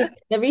is, Denise,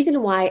 the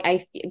reason why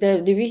I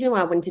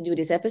wanted to do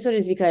this episode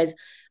is because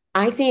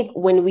I think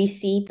when we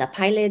see the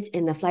pilots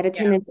and the flight Yeah.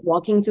 attendants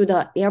walking through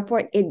the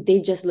airport, they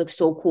just look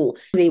so cool.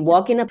 They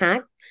walk in a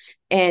pack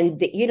and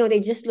they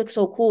just look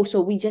so cool.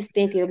 So we just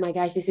think, oh my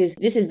gosh, this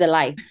is the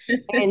life.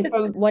 And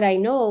from what I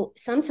know,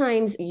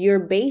 sometimes you're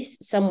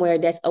based somewhere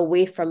that's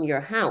away from your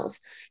house.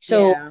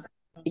 So Yeah.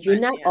 you're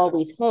Sometimes, not yeah.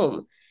 always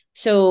home.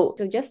 So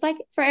just like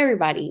for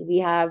everybody, we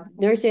have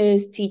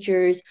nurses,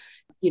 teachers,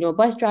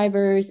 bus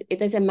drivers, it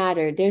doesn't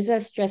matter. There's a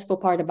stressful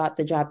part about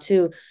the job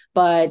too.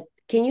 But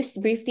can you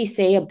briefly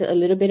say a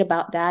little bit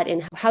about that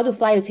and how do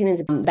flight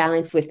attendants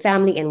balance with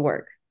family and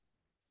work?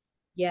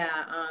 Yeah,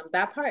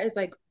 that part is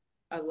like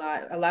a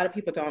lot of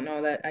people don't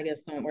know that I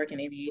guess don't work in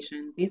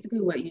aviation.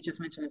 Basically what you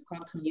just mentioned is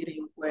called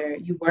commuting, where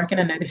you work in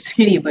another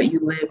city, but you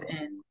live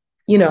in,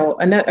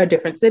 a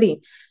different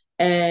city.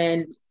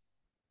 And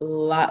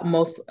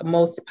most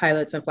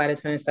pilots and flight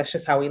attendants, that's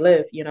just how we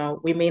live.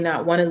 We may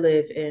not want to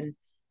live in,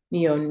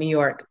 New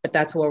York, but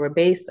that's where we're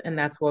based and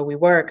that's where we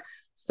work.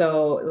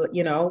 So,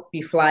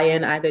 we fly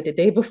in either the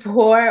day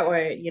before or,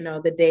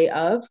 the day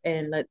of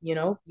and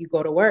you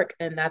go to work.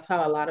 And that's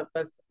how a lot of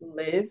us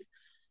live.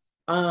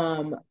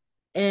 Um,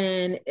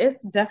 and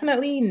it's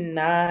definitely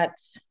not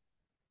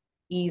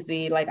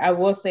easy. Like I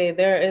will say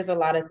there is a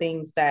lot of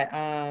things that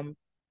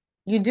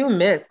you do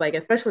miss, like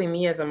especially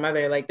me as a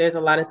mother, like there's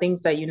a lot of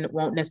things that you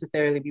won't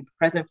necessarily be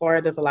present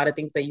for. There's a lot of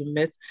things that you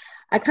miss.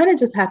 I kind of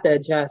just have to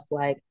adjust.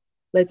 Like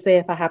let's say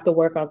if I have to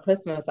work on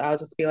Christmas, I'll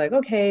just be like,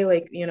 okay,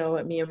 like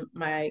me and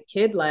my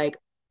kid, like,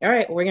 all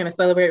right, we're gonna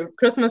celebrate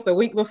Christmas a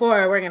week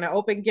before, we're gonna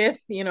open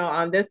gifts,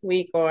 on this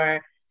week,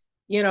 or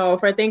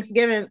for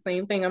Thanksgiving,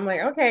 same thing. I'm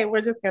like, okay, we're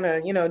just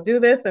gonna,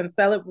 do this and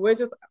celebrate. We're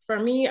just, for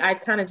me, I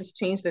kind of just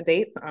change the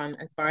dates on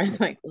as far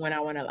as like when I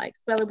want to like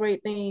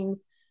celebrate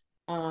things.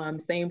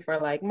 Same for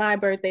like my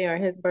birthday or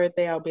his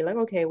birthday. I'll be like,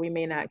 okay, we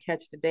may not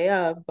catch the day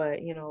of, but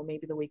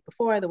maybe the week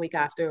before, the week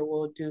after,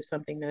 we'll do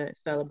something to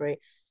celebrate.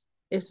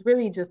 It's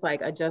really just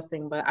like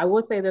adjusting. But I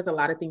will say there's a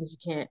lot of things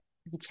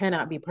you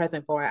cannot be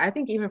present for. I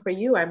think even for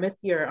you, I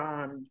missed your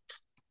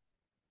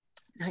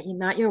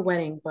not your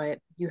wedding, but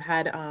you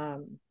had Is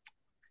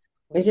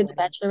what it the wedding?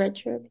 bachelorette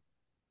trip?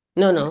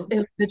 No, no. It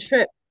was the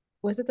trip.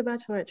 Was it the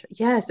bachelorette trip?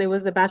 Yes, it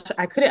was the bachelor.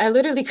 I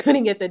literally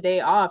couldn't get the day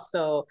off.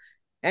 So,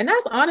 and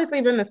that's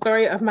honestly been the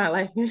story of my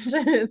life.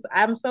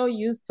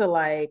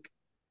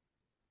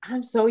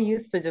 I'm so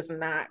used to just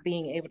not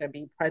being able to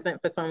be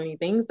present for so many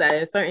things that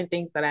there's certain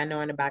things that I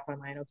know in the back of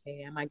my mind,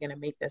 okay, am I gonna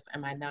make this?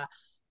 Am I not?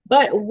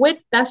 But with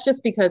that's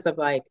just because of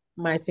like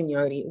my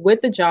seniority.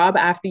 With the job,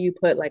 after you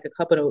put like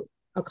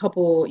a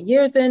couple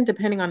years in,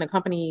 depending on the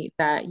company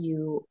that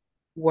you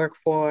work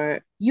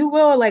for, you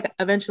will like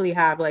eventually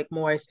have like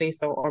more say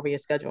so over your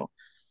schedule.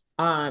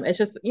 It's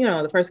just,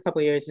 the first couple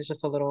of years is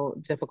just a little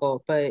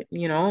difficult, but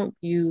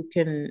you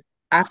can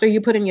after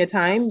you put in your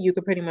time, you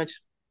could pretty much,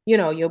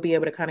 you'll be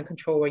able to kind of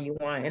control where you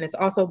want. And it's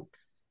also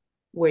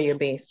where you're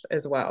based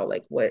as well,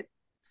 like what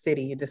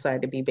city you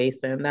decide to be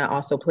based in. That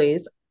also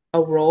plays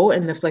a role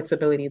in the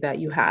flexibility that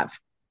you have.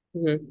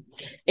 Mhm.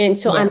 And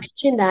so I Yeah.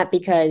 mentioned that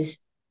because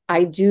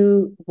I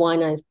do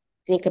want to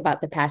think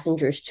about the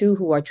passengers too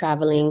who are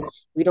traveling.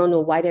 We don't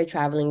know why they're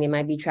traveling. They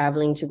might be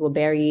traveling to go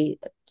bury,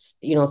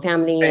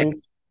 family Right.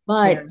 and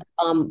but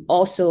Yeah.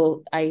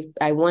 also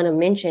I want to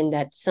mention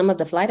that some of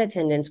the flight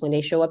attendants when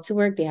they show up to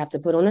work, they have to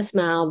put on a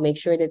smile, make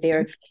sure that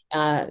they're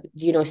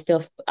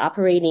still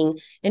operating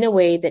in a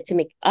way that to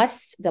make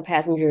us the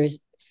passengers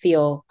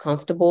feel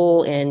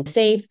comfortable and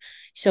safe.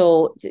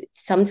 So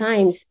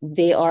sometimes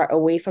they are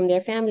away from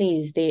their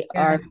families. They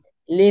Yeah. are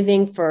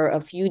living for a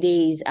few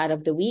days out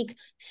of the week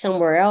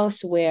somewhere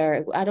else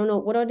where I don't know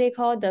what are they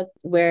called, the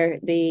where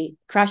they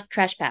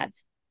crash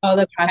pads. Oh,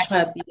 the crash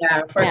pads,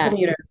 yeah, for Yeah.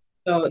 commuters.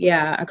 So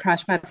yeah, a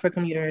crash pad for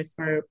commuters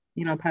for,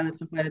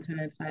 pilots and flight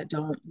attendants that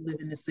don't live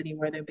in the city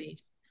where they're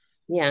based.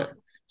 Yeah.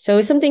 So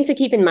it's something to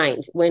keep in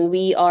mind when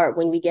we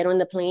get on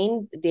the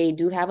plane, they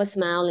do have a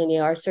smile and they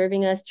are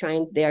serving us,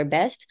 trying their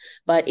best.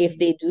 But if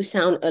they do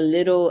sound a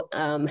little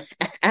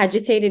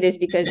agitated, it's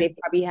because they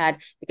probably had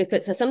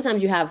because so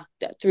sometimes you have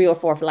three or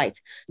four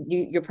flights.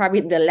 You're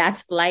probably the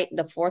last flight,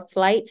 the fourth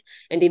flight,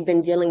 and they've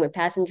been dealing with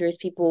passengers,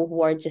 people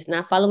who are just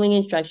not following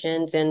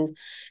instructions. And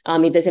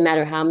it doesn't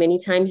matter how many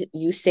times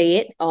you say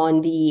it on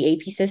the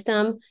AP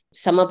system.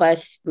 Some of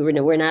us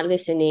we're not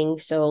listening.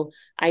 So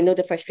I know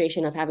the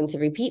frustration of having to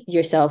repeat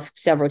yourself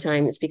several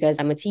times because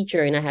I'm a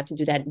teacher and I have to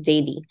do that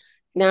daily.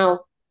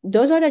 Now,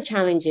 those are the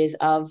challenges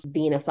of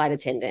being a flight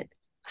attendant.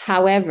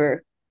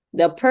 However,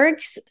 the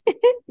perks,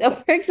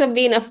 the perks of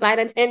being a flight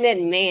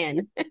attendant,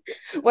 man,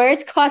 where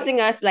it's costing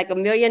us like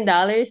 $1 million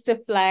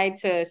to fly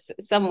to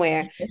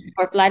somewhere.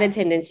 For flight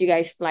attendants, you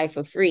guys fly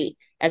for free.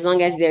 As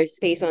long as there's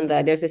space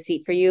there's a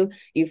seat for you,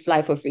 you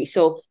fly for free.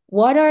 So,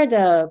 what are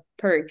the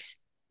perks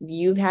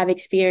you have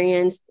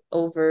experienced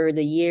over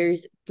the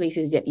years,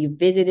 places that you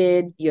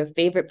visited, your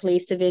favorite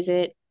place to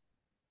visit?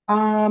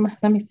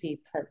 Let me see,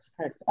 perks.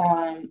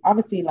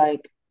 Obviously,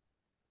 like,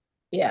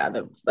 yeah,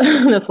 the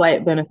the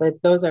flight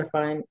benefits, those are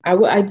fine. I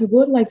would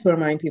like to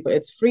remind people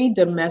it's free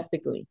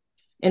domestically.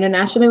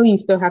 Internationally, you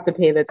still have to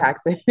pay the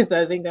taxes.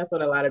 I think that's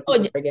what a lot of Oh,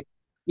 people forget.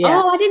 Yeah.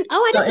 I So didn't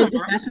know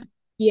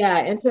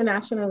that.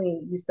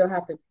 internationally, you still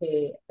have to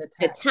pay the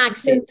The tax.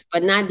 Even taxes,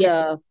 but not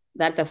yeah, the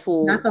not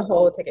full. the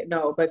whole ticket,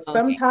 no. But Okay.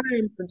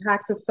 sometimes the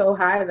tax is so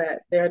high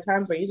that there are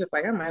times where you're just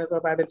like, I might as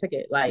well buy the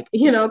ticket. Like,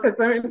 because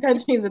certain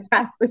countries the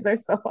taxes are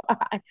so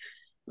high.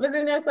 But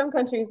then there's some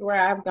countries where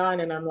I've gone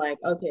and I'm like,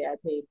 okay, I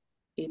paid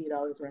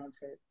 $80 round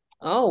trip.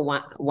 Oh,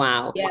 wow.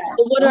 Wow. Yeah.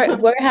 So So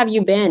where have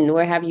you been?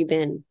 Where have you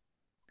been?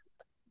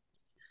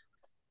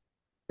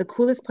 the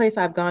coolest place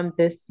I've gone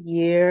this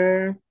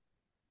year,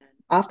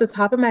 off the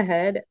top of my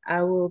head,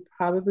 I will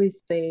probably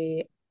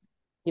say,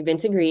 You've been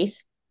to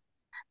Greece.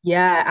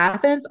 yeah,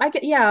 Athens.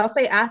 I'll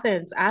say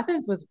Athens.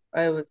 Athens was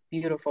it was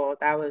beautiful.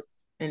 That was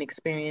an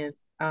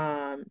experience.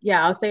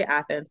 Yeah, I'll say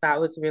Athens. That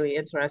was really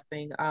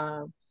interesting.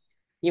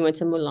 You went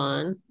to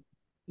Milan.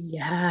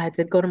 Yeah, I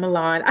did go to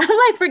Milan. I'm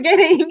like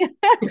forgetting.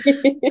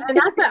 And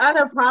that's the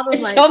other problem.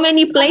 There's Like, so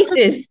many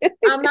places.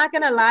 I'm not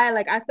gonna lie,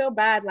 like I feel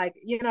bad. Like,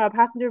 a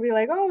passenger will be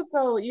like, oh,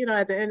 so,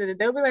 at the end of the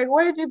day, they'll be like,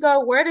 where did you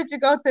go? Where did you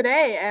go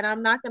today? And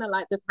I'm not gonna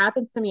lie, this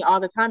happens to me all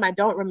the time. I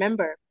don't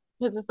remember.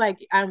 Because it's like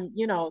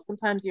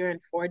sometimes you're in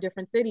four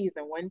different cities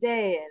in one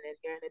day, and then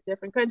you're in a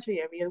different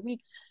country every other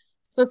week.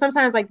 So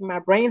sometimes like my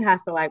brain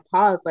has to like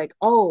pause, like,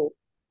 oh,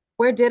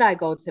 where did I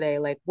go today?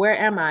 Like, where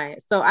am I?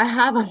 So I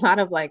have a lot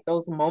of like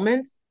those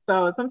moments.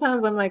 So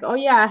sometimes I'm like, oh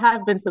yeah, I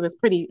have been to this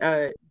pretty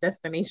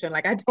destination.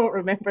 Like I don't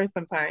remember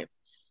sometimes.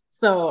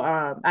 So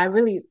I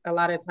really a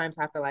lot of times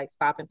have to like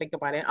stop and think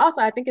about it. And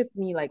also I think it's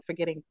me like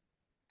forgetting,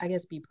 I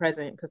guess, be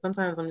present because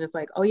sometimes I'm just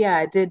like, oh yeah,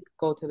 I did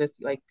go to this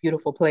like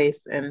beautiful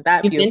place and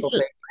that You've been beautiful to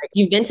place. Like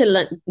you've been to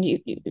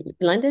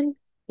London?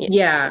 Yeah.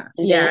 yeah,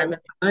 And yeah, then I've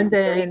been to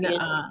London,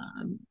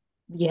 Caribbean.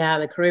 yeah,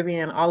 the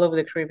Caribbean, all over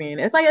the Caribbean.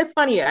 It's like it's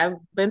funny. I've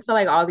been to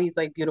like all these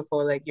like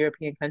beautiful like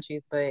European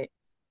countries, but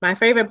my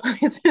favorite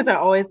places are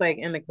always like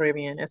in the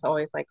Caribbean. It's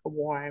always like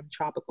warm,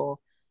 tropical.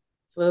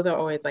 So those are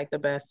always like the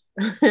best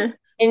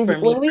And for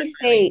me when we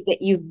personally. say that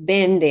you've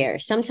been there,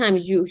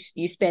 sometimes you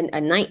spend a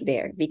night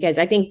there because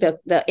I think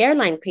the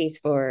airline pays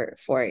for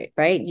it,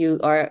 right?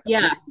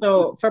 Yeah,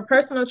 so for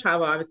personal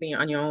travel, obviously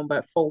on your own,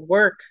 but for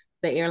work,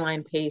 the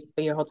airline pays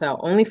for your hotel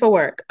only for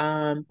work.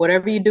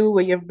 Whatever you do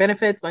with your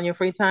benefits on your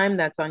free time,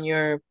 that's on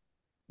your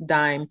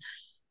dime,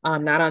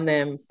 not on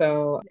them.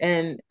 So,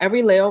 and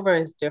every layover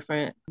is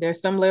different.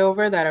 There's some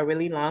layover that are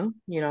really long,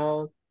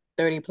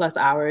 30 plus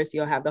hours.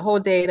 You'll have the whole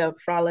day to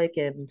frolic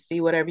and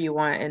see whatever you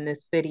want in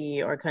this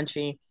city or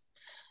country.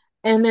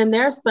 And then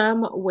there's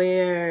some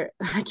where,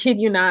 I kid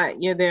you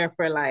not, you're there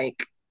for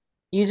like,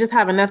 you just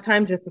have enough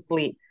time just to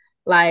sleep.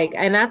 Like,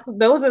 and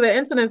those are the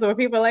incidents where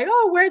people are like,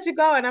 oh, where'd you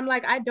go? And I'm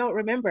like, I don't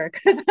remember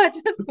because I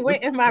just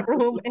went in my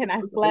room and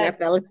I And I slept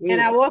fell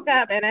and I asleep. woke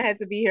up and I had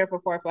to be here for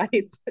four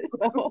flights.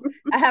 So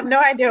I have no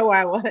idea where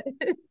I was.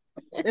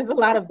 There's a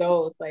lot of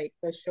those, like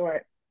the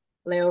short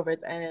layovers.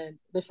 And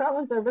the short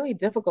ones are really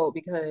difficult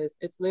because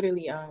it's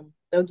literally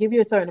they'll give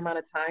you a certain amount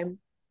of time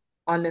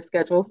on the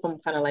schedule from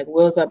kind of like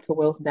wheels up to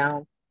wheels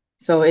down.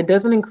 So it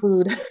doesn't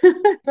include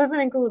it doesn't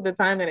include the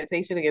time that it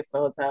takes you to get to the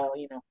hotel,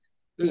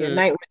 to your Mm.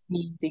 night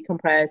routine,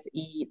 decompress,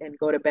 eat, and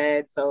go to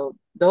bed. So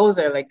those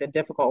are like the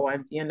difficult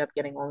ones. You end up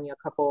getting only a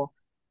couple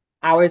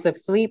hours of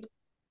sleep.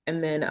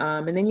 And then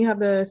you have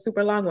the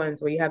super long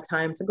ones where you have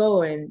time to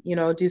go and,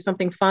 do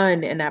something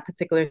fun in that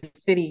particular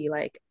city.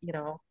 Like,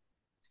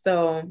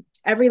 so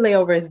every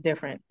layover is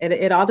different.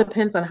 It all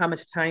depends on how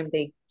much time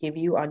they give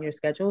you on your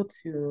schedule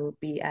to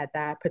be at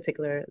that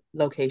particular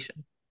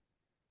location.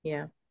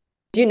 Yeah.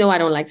 You know, I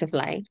don't like to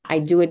fly. I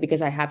do it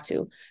because I have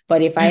to.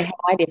 But if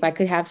I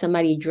could have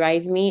somebody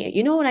drive me,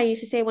 you know what I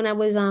used to say when I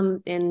was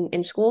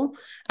in school?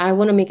 I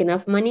want to make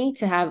enough money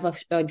to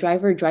have a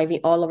driver drive me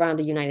all around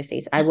the United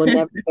States. I will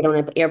never get on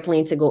an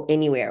airplane to go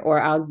anywhere,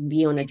 or I'll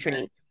be on a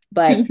train.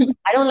 But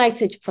I don't like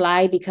to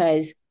fly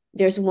because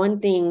there's one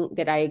thing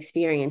that I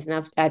experienced,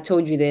 and I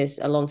told you this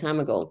a long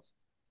time ago.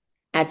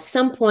 At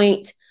some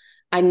point,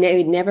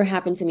 it never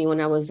happened to me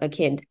when I was a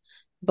kid,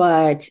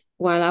 but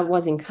while I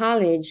was in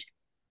college,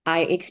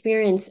 I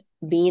experienced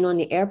being on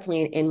the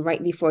airplane, and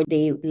right before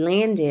they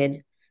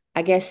landed,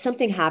 I guess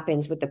something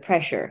happens with the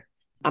pressure.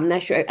 I'm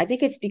not sure. I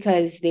think it's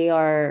because they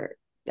are.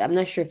 I'm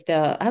not sure if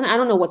I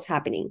don't know what's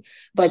happening, It's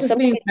but just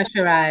something. being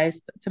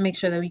pressurized to make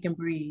sure that we can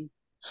breathe.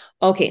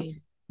 Okay,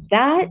 Mm.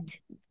 that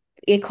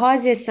it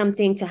causes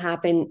something to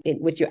happen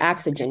with your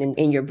oxygen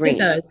in your It brain.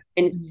 does.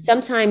 And Mhm.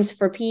 sometimes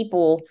for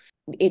people,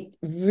 it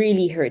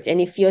really hurts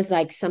and it feels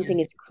like something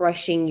Yes. is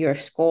crushing your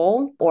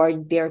skull or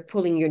they're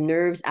pulling your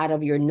nerves out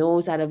of your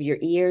nose, out of your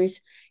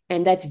ears.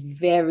 And that's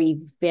very,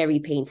 very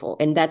painful.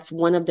 And that's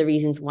one of the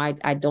reasons why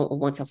I don't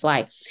want to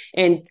fly.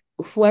 And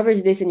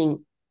whoever's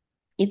listening,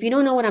 if you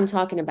don't know what I'm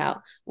talking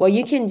about, what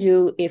you can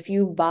do if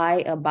you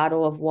buy a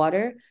bottle of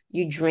water,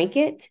 you drink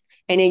it,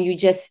 and then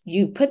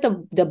you put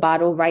the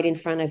bottle right in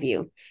front of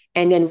you.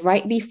 And then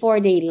right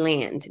before they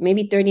land,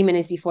 maybe 30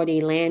 minutes before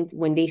they land,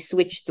 when they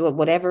switch to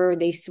whatever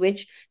they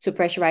switch to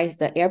pressurize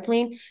the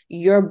airplane,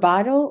 your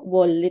bottle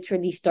will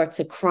literally start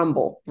to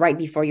crumble right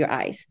before your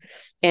eyes.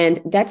 And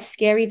that's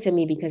scary to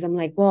me because I'm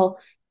like, well,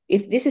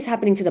 if this is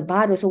happening to the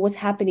bottle, so what's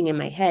happening in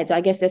my head? So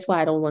I guess that's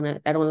why I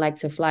don't like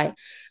to fly.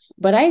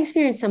 But I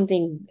experienced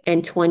something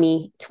in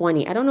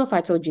 2020. I don't know if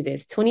I told you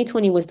this.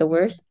 2020 was the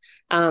worst.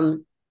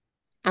 Um,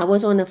 I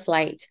was on a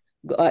flight.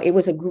 It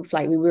was a group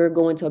flight. We were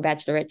going to a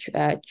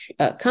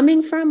bachelorette,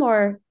 coming from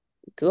or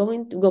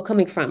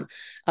coming from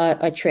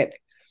a trip.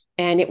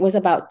 And it was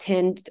about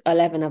 10,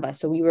 11 of us.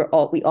 So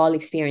we all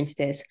experienced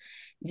this.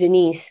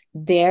 Denise,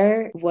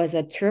 there was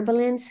a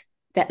turbulence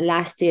that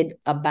lasted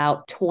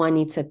about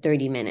 20 to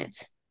 30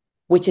 minutes,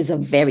 which is a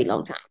very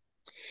long time.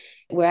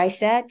 Where I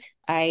sat,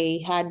 I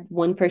had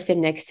one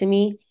person next to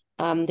me.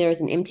 There was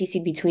an empty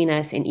seat between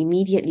us, and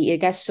immediately it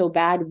got so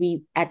bad.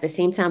 We at the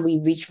same time we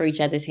reached for each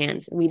other's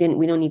hands. We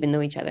don't even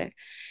know each other.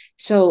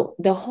 So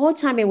the whole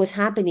time it was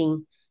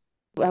happening,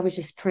 I was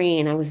just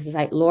praying. I was just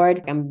like,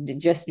 Lord, I'm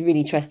just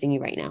really trusting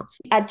you right now.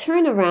 I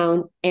turn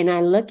around and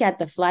I look at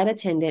the flight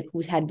attendant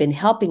who had been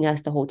helping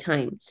us the whole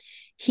time.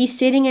 He's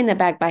sitting in the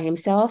back by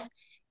himself.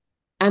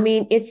 I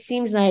mean, it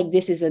seems like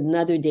this is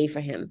another day for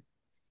him.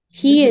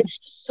 He is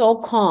so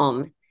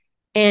calm.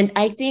 And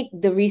I think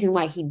the reason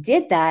why he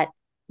did that,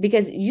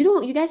 because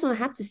you guys don't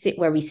have to sit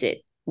where we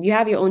sit. You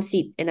have your own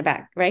seat in the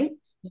back, right?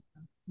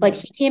 But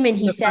Yeah. he came and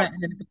In he the sat front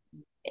and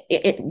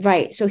then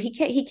right. So he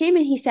came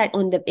and he sat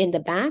on the in the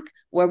back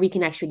where we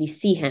can actually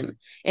see him.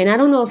 And I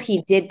don't know if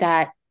he did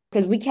that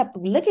because we kept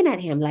looking at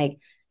him like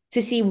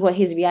to see what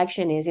his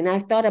reaction is. And I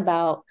thought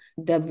about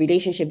the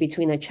relationship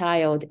between a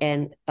child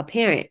and a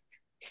parent.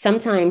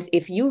 Sometimes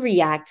if you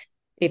react,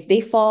 if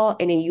they fall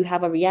and then you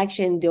have a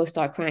reaction, they'll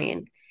start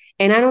crying.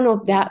 And I don't know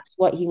if that's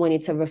what he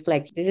wanted to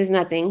reflect. This is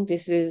nothing.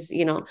 This is,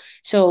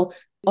 so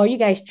are you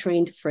guys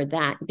trained for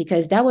that?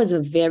 Because that was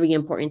a very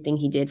important thing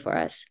he did for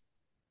us.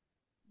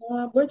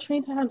 we're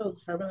trained to handle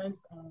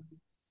turbulence.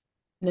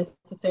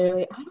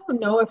 Necessarily. I don't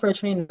know if we're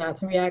trained not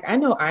to react. I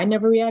know I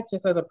never react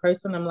just as a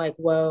person. I'm like,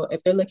 well,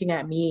 if they're looking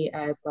at me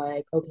as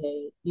like,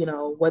 okay,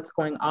 what's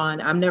going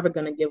on, I'm never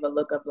going to give a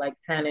look of like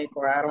panic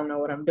or I don't know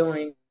what I'm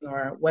doing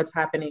or what's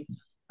happening.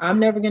 I'm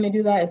never going to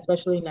do that,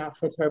 especially not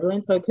for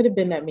turbulence. So it could have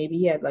been that maybe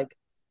he had like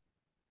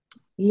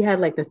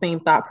the same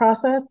thought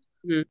process,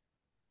 Mhm.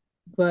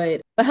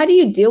 but But how do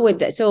you deal with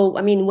that? So,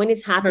 I mean, when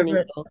it's happening,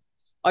 turbulence, though,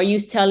 are you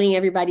telling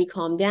everybody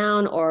calm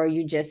down, or are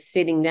you just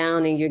sitting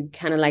down and you're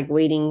kind of like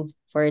waiting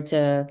for it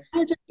to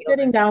I'm just be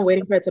sitting over? down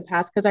waiting for it to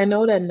pass because I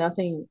know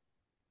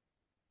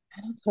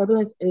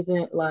turbulence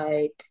isn't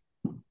like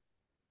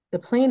the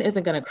plane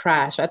isn't going to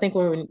crash. I think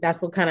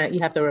that's what kind of you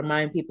have to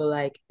remind people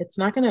like it's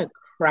not going to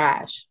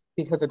crash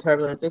because of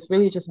turbulence. It's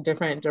really just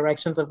different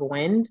directions of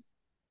wind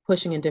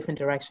pushing in different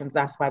directions.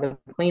 That's why the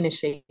plane is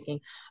shaking.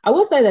 I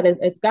will say that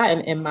it's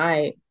gotten in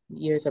my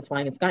years of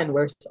flying, it's gotten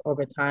worse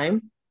over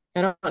time.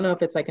 I don't know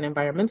if it's like an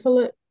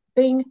environmental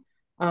thing,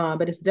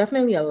 but it's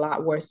definitely a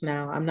lot worse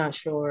now. I'm not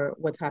sure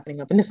what's happening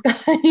up in the sky,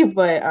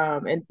 but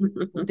it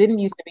didn't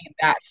used to be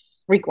that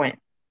frequent.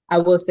 I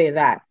will say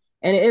that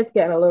and it is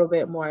getting a little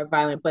bit more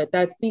violent. But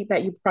that seat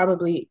that you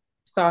probably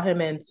saw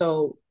him in,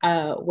 so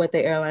what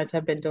the airlines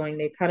have been doing,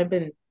 they've kind of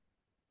been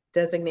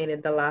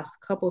designated the last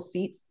couple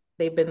seats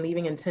they've been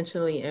leaving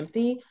intentionally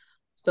empty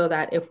so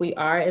that if we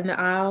are in the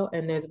aisle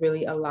and there's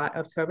really a lot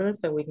of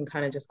turbulence, that we can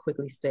kind of just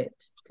quickly sit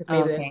because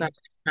maybe there's Okay. not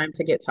time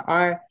to get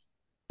to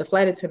the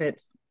flight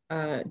attendants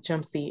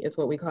jump seat is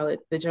what we call it,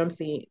 the jump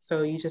seat.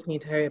 So you just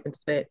need to hurry up and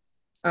sit.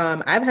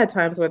 I've had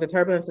times where the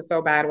turbulence is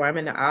so bad where I'm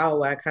in the aisle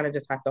where I kind of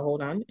just have to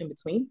hold on in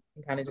between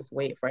and kind of just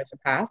wait for it to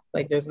pass.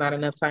 Like there's not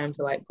enough time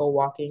to like go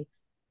walking.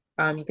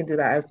 You can do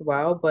that as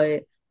well,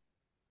 but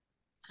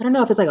I don't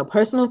know if it's like a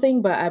personal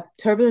thing, but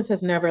turbulence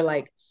has never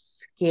like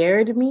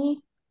scared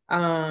me.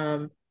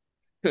 Um,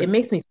 it Hmm.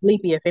 makes me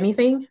sleepy if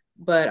anything,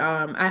 but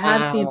I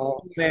have seen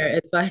Wow. some where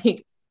it's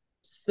like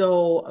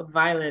so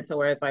violent to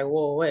where it's like,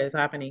 whoa, what is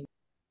happening?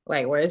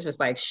 Like where it's just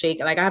like shake.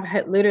 Like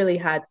literally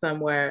had some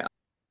where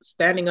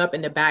standing up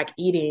in the back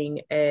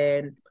eating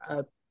and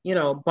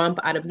bump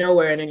out of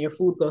nowhere and then your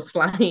food goes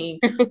flying.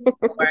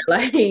 Or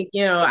like,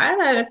 I've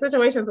had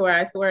situations where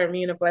I swear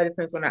me and the flight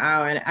attendants went an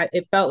hour and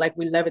it felt like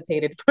we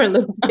levitated for a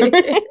little bit.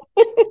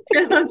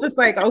 And I'm just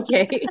like,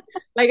 okay,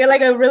 like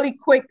a really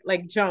quick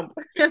like jump.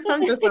 And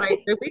I'm just like,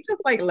 did we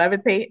just like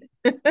levitate?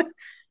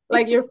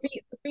 Like your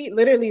feet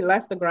literally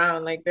left the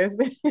ground. Like there's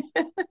been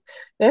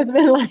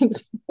like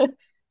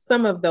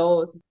some of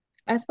those.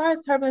 As far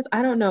as turbulence,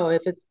 I don't know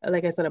if it's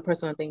like I said a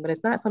personal thing, but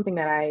it's not something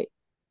that I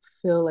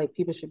feel like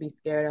people should be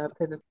scared of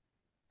because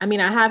I mean,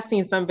 I have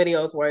seen some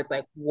videos where it's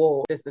like,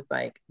 whoa, this is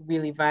like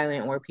really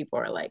violent where people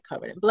are like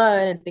covered in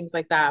blood and things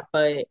like that.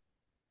 But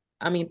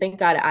I mean, thank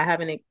God I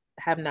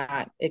have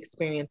not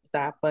experienced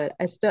that, but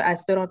I still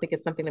don't think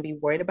it's something to be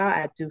worried about.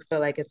 I do feel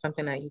like it's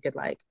something that you could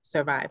like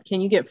survive.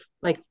 Can you get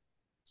like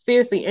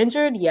seriously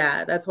injured?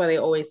 Yeah, that's why they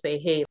always say,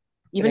 hey,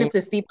 even if the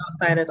seatbelt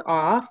sign is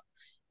off,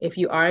 if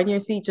you are in your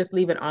seat, just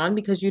leave it on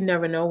because you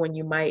never know when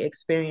you might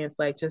experience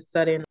like just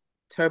sudden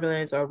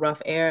turbulence or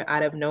rough air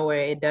out of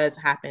nowhere. It does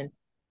happen.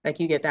 Like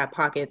you get that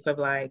pockets of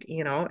like,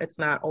 it's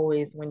not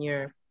always when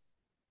you're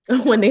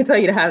when they tell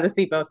you to have the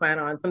seatbelt sign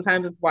on.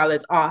 Sometimes it's while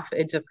it's off.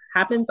 It just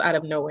happens out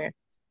of nowhere.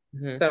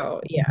 Mhm.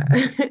 So yeah.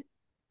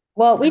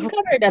 Well, I we've hope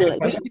covered I answered a the we,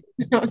 question.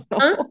 I don't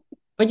huh? know.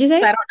 What'd you So I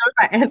say? don't know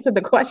if I answered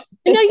the question.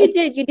 No, you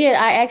did. You did.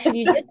 I actually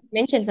you just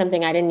mentioned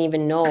something I didn't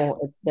even know.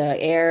 It's the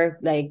air,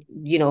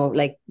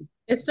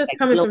 It's just like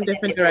coming blowing from in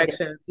different different.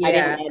 directions. I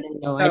didn't. Yeah. I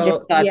didn't know. I So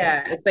just thought.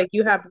 yeah, it's like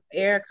you have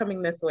air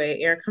coming this way,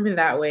 air coming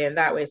that way, and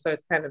that way. So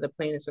it's kind of the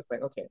plane is just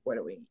like, okay, what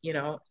are we?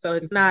 So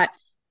it's not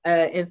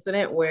an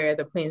incident where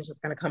the plane is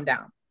just gonna come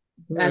down.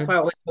 That's Mhm. why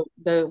always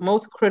the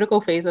most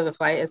critical phase of the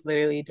flight is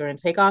literally during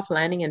takeoff,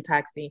 landing, and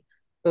taxi.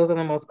 Those are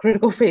the most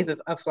critical phases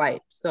of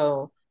flight.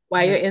 So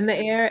while Mhm. you're in the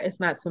air, it's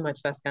not too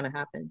much that's gonna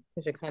happen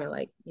because you're kind of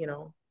like,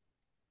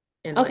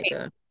 in like Okay.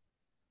 a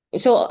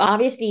So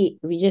obviously,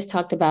 we just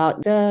talked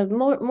about the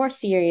more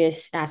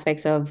serious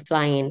aspects of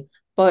flying.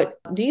 But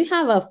do you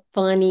have a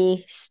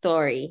funny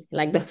story,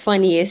 like the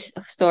funniest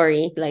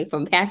story, like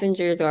from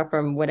passengers or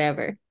from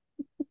whatever?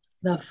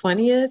 the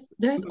funniest.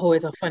 There's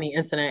always a funny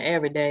incident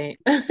every day.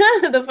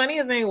 The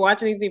funniest thing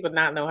watching these people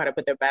not know how to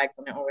put their bags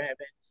in their overhead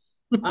bin.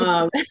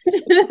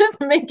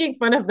 Just making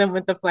fun of them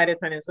with the flight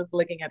attendants, just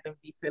looking at them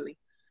be silly.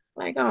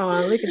 Like,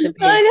 oh, look at the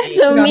Oh, that's baby.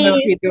 so You don't know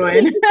what mean. you're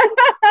doing.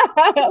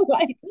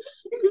 Like,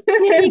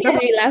 Yeah, you guys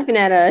be laughing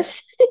at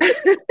us.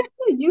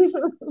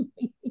 usually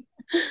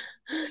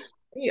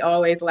we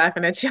always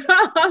laughing at y'all.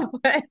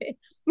 But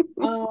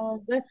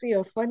let's see,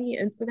 a funny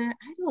incident.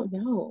 I don't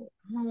know.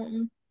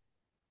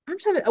 I'm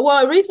trying to.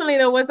 Well, recently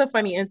there was a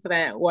funny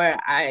incident where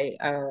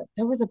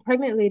there was a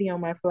pregnant lady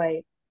on my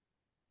flight,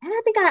 and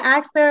I think I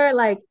asked her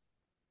like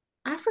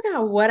I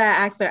forgot what I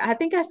asked her. I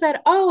think I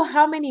said, "Oh,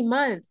 how many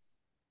months?"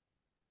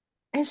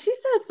 And she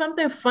said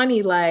something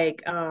funny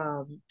like,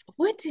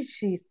 what did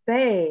she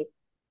say?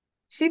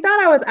 She thought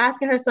I was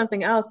asking her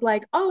something else,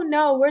 like, "Oh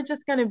no, we're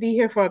just gonna be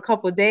here for a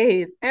couple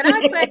days." And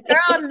I said,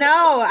 "Girl,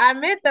 no, I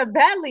meant the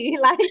belly."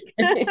 Like,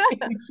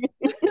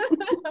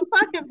 I'm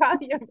talking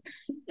about you.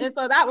 And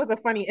so that was a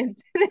funny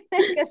incident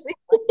because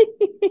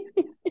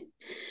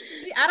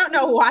I don't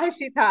know why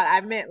she thought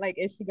I meant like,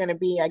 is she gonna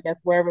be, I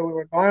guess, wherever we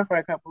were going for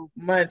a couple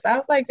months? I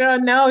was like, girl,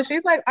 no.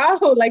 She's like,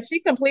 oh, like she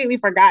completely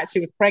forgot she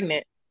was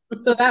pregnant.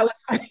 So that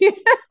was funny.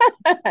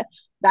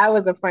 That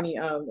was a funny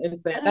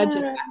incident. That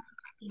just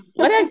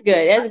Well, that's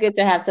good. That's good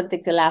to have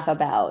something to laugh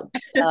about.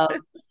 Um,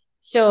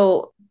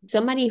 so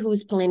somebody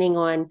who's planning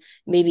on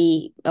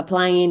maybe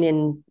applying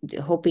and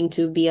hoping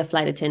to be a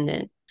flight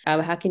attendant,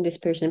 how can this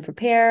person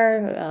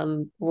prepare?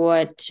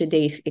 What should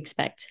they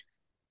expect?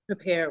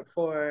 prepare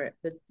for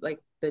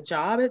the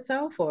job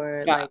itself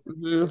or Yeah. like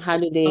How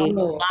do they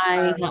oh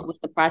apply? What's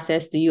the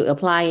process? Do you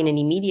apply and then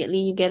immediately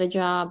you get a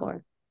job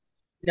or?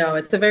 no,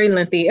 it's a very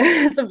lengthy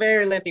it's a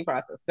very lengthy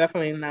process.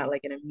 Definitely not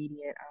like an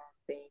immediate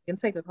thing. It can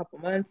take a couple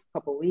months, a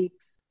couple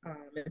weeks.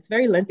 It's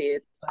very lengthy.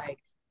 It's like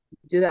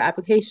do the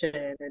application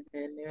and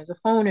then there's a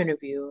phone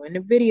interview and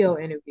a video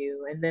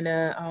interview and then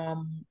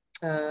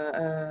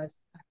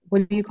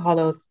what do you call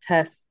those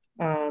tests?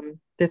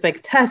 There's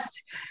like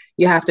tests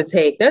you have to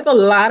take. There's a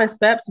lot of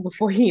steps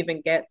before you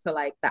even get to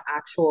like the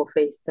actual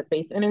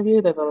face-to-face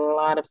interview. There's a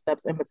lot of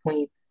steps in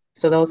between.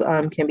 So those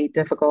can be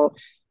difficult.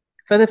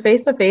 For the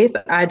face-to-face,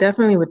 I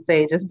definitely would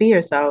say just be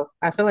yourself.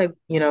 I feel like,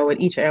 with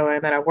each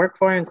airline that I work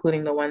for,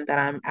 including the one that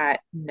I'm at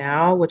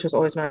now, which was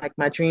always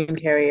my dream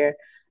carrier,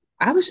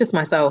 I was just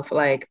myself.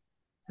 Like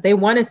they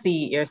want to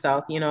see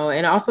yourself,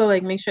 and also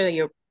like make sure that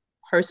you're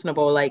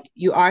personable. Like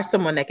you are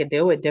someone that can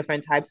deal with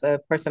different types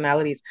of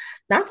personalities,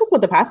 not just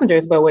with the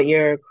passengers, but with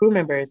your crew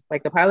members,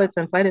 like the pilots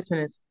and flight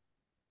attendants.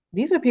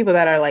 These are people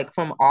that are like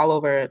from all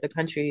over the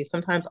country,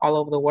 sometimes all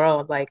over the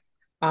world. Like,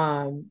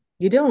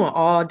 you're dealing with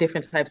all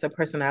different types of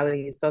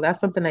personalities. So that's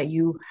something that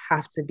you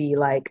have to be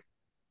like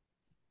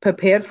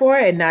prepared for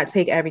and not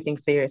take everything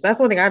serious. That's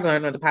one thing I've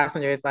learned with the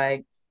passengers.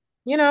 Like,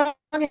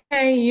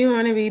 okay, you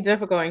want to be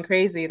difficult and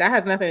crazy. That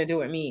has nothing to do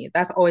with me.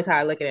 That's always how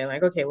I look at it.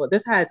 Like, okay, well,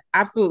 this has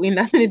absolutely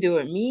nothing to do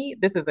with me.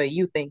 This is a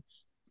you thing.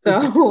 So,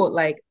 Mhm.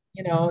 like,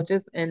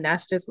 just and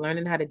that's just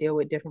learning how to deal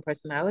with different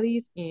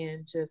personalities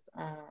and just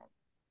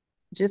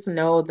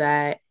know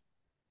that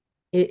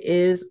it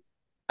is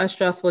a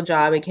stressful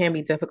job. It can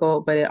be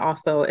difficult, but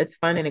it's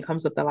fun and it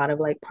comes with a lot of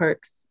like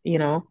perks.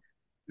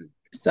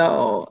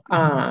 So,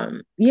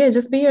 yeah,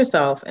 just be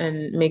yourself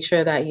and make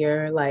sure that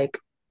you're like,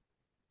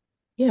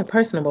 yeah,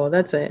 personable.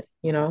 That's it.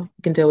 You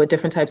can deal with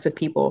different types of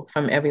people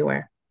from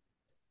everywhere.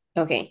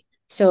 Okay.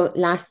 So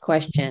last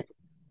question.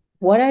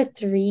 What are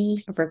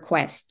three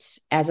requests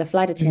as a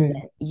flight Mhm.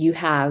 attendant you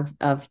have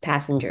of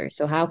passengers?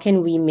 So how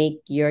can we make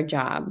your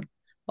job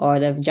or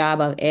the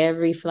job of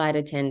every flight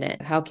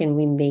attendant, how can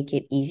we make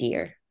it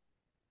easier?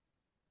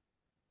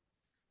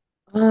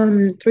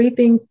 Three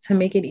things to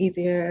make it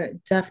easier.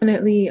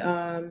 Definitely,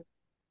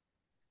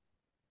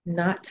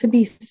 not to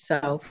be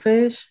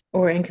selfish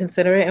or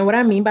inconsiderate. And what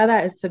I mean by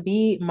that is to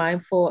be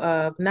mindful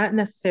of not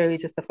necessarily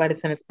just the flight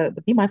attendants, but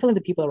to be mindful of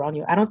the people around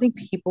you. I don't think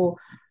people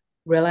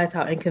realize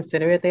how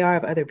inconsiderate they are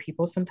of other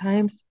people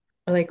sometimes.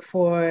 Like,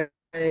 for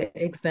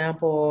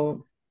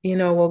example,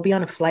 we'll be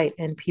on a flight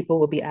and people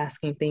will be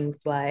asking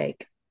things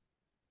like,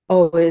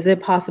 oh, is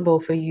it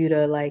possible for you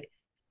to like,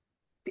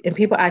 and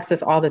people ask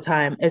this all the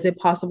time, is it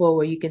possible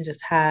where you can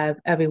just have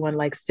everyone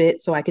like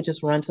sit so I could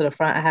just run to the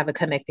front? I have a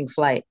connecting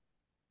flight.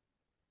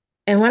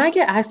 And when I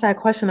get asked that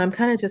question, I'm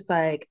kind of just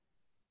like,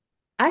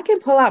 I can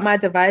pull out my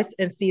device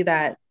and see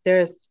that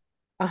there's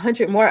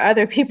 100 more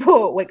other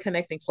people with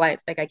connecting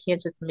flights. Like I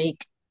can't just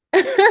make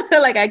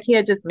like I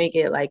can't just make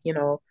it like,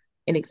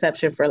 an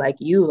exception for like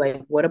you.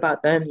 Like what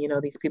about them?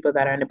 These people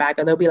that are in the back,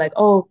 or they'll be like,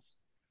 oh,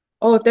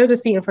 if there's a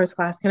seat in first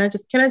class, can I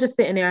just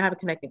sit in there? I have a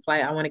connecting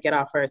flight. I want to get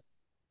off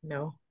first.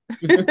 No.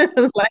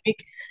 Mhm.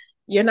 Like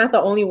you're not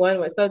the only one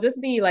with, so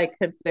just be like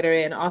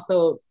considerate, and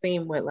also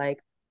same with like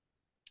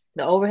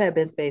the overhead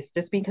bin space.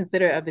 Just be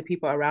considerate of the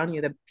people around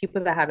you, the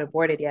people that haven't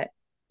boarded yet.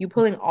 You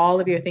pulling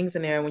all of your things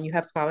in there when you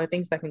have smaller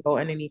things that can go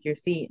underneath your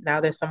seat. Now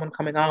there's someone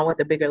coming on with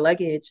a bigger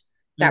luggage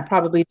that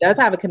probably does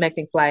have a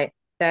connecting flight,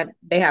 that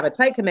they have a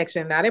tight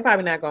connection. Now they're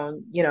probably not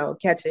going,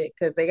 catch it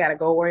because they got to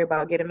go worry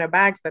about getting their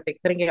bags that they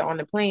couldn't get on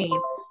the plane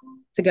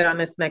to get on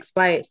this next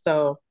flight.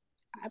 So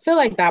I feel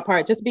like that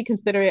part, just be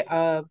considerate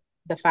of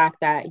the fact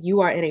that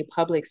you are in a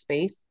public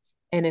space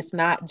and it's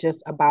not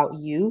just about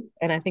you.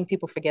 And I think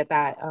people forget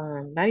that,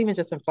 not even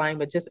just in flying,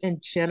 but just in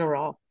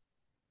general.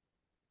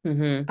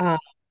 Mhm. Uh,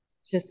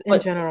 just in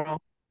What,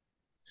 general.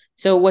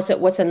 so what's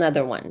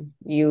another one?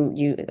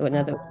 You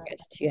another Uh,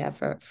 request you have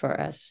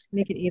for us?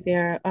 Make it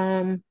easier.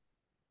 I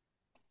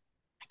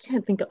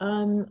can't think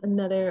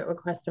another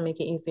request to make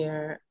it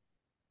easier.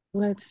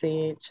 Let's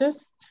see.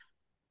 Just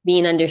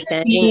Being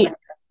understanding. be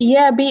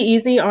yeah, be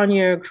easy on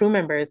your crew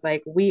members.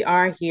 Like we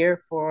are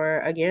here for,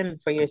 again,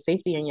 for your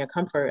safety and your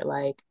comfort.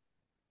 Like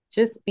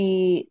just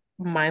be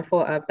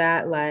mindful of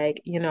that.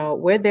 Like,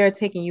 we're there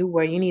taking you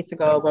where you need to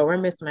go, but we're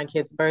missing our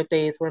kids'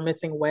 birthdays, we're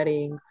missing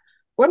weddings,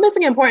 we're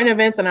missing important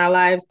events in our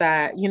lives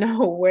that,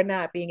 we're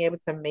not being able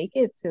to make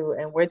it to,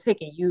 and we're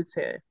taking you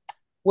to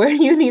where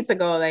you need to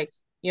go. Like,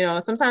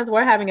 sometimes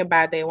we're having a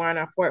bad day, we're on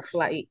our fourth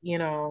flight.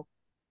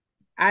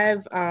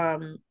 I've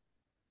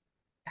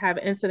have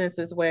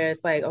incidences where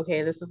it's like,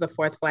 okay, this is the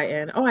fourth flight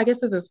in. Oh, I guess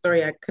this is a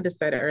story I could have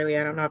said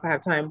earlier. I don't know if I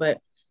have time, but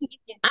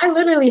I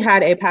literally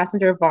had a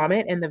passenger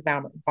vomit and the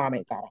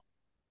vomit got up.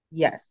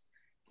 Yes.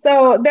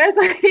 So there's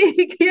like,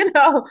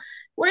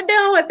 we're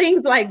dealing with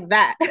things like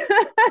that.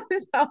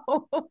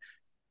 So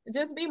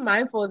just be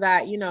mindful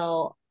that,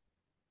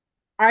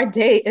 our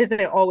day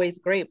isn't always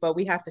great, but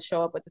we have to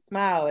show up with a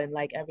smile and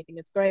like everything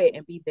is great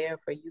and be there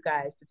for you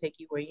guys to take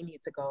you where you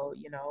need to go.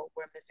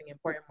 We're missing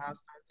important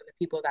milestones and the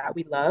people that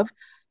we love,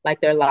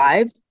 like their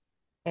lives.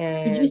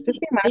 Did you And just say,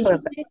 be did mindful you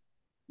of that. say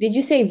did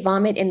you say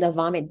vomit in the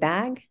vomit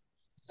bag?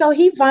 So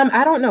he vom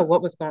I don't know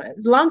what was going on.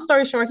 Long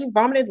story short, he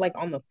vomited like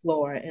on the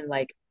floor and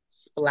like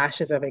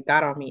splashes of it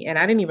got on me. And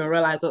I didn't even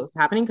realize what was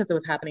happening because it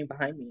was happening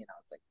behind me. And I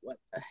was like, what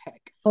the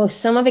heck? Oh,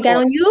 some of it got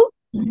So on you?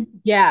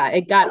 yeah,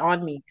 it got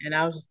on me. And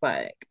I was just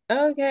like,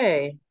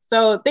 okay.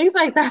 So things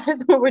like that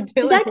is what we're Is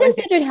dealing that with.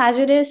 considered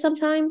hazardous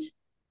sometimes?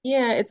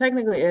 Yeah, it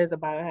technically is a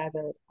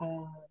biohazard.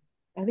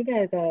 I think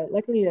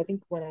luckily, I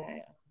think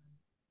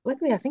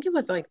luckily, I think it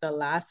was like the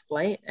last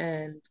flight,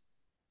 and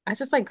I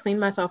just like cleaned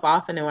myself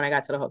off, and then when I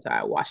got to the hotel,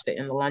 I washed it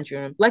in the laundry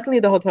room. Luckily,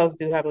 the hotels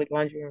do have like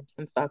laundry rooms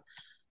and stuff.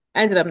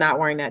 I ended up not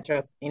wearing that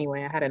dress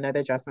anyway. I had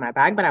another dress in my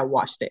bag, but I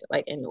washed it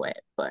like anyway.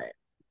 But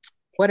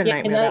what a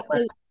Yeah, nightmare that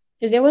was.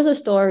 because there was a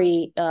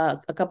story a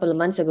couple of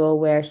months ago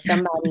where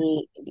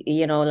somebody,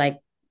 like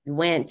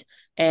went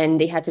and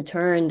they had to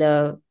turn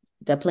the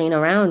plane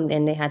around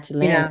and they had to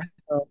land. Yeah,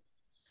 So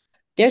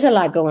there's a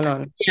lot going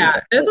on. yeah.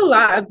 There's a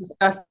lot of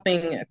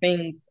disgusting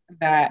things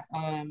that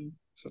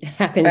It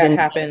happens that in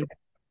happen.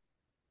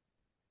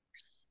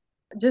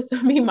 just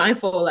to be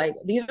mindful, like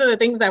these are the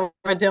things that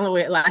we're dealing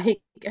with, like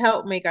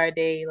help make our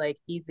day like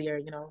easier,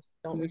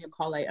 don't ring your Mhm.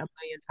 call like a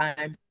million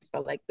times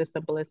for like the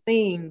simplest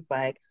things,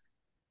 like,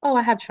 oh,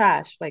 I have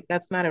trash. Like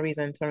that's not a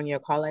reason to ring your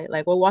call light.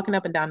 Like we're walking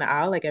up and down the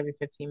aisle like every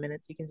 15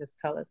 minutes. You can just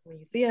tell us when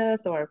you see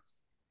us or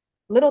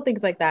little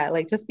things like that.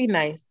 Like just be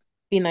nice.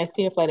 Be nice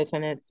to your flight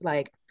attendants.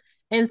 Like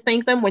and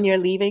thank them when you're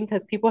leaving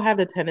because people have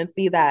the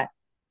tendency that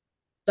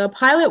the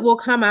pilot will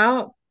come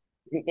out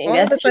all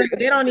of a That's sudden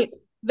true.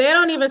 they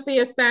don't even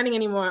see us standing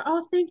anymore.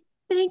 Oh,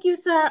 thank you,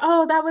 sir.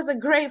 Oh, that was a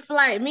great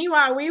flight.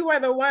 Meanwhile, we were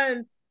the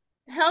ones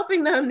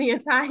helping them the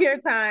entire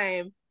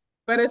time.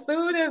 But as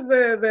soon as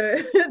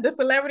the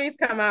celebrities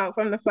come out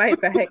from the flight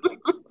deck,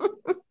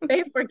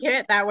 they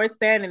forget that we're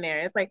standing there.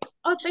 It's like,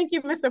 oh, thank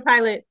you, Mr.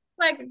 Pilot.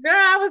 Like, girl,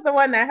 I was the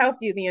one that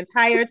helped you the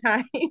entire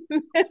time.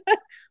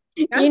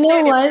 I'm You know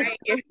standing what? right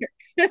here.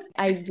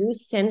 I do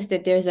sense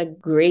that there's a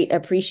great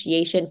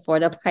appreciation for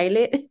the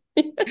pilot.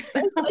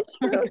 That's Oh not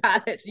my true.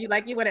 gosh,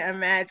 you wouldn't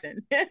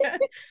imagine.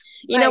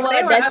 You know Like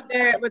they what? were up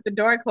there with the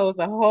door closed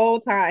the whole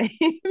time.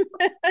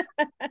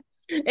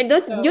 And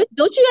So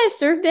don't you guys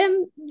serve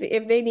them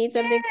if they need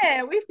something?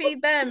 yeah, we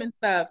feed them and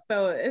stuff.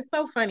 So it's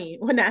so funny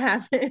when that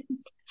happens.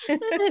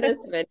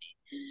 That's funny.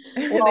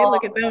 They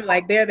look at Well, them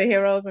like they're the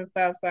heroes and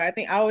stuff. So I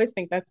always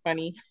think that's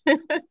funny.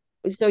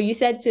 so you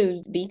said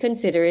to be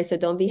considerate, so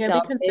don't be Yeah, be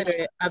selfish.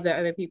 considerate of the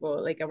other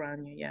people like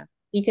around you. Yeah.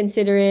 Be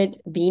considerate,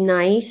 be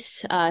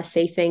nice,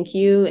 say thank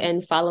you,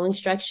 and follow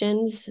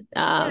instructions.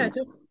 Yeah,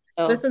 just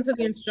So listen to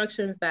the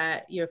instructions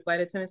that your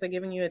flight attendants are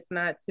giving you. It's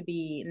not to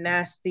be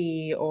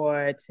nasty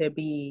or to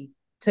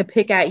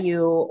pick at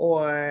you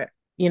or,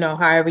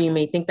 however you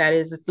may think that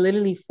is. It's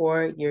literally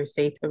for your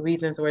safety. The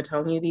reasons we're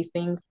telling you these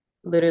things,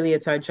 literally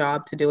it's our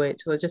job to do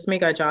it. So just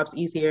make our jobs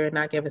easier and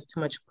not give us too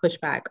much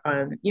pushback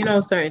on,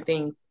 certain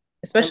things,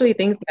 especially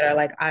things that are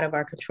like out of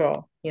our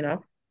control.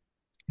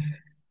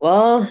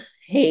 well,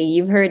 hey,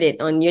 you've heard it.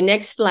 On your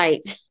next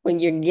flight, when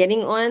you're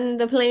getting on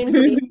the plane,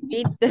 please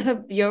greet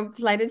your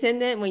flight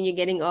attendant. When you're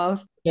getting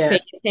off, pay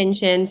Yes.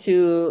 attention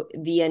to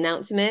the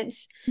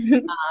announcements.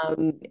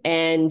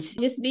 And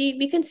just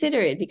be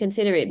considerate. Be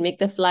considerate. Make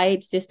the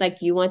flights just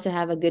like you want to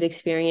have a good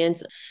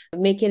experience.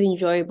 Make it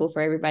enjoyable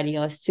for everybody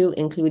else too,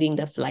 including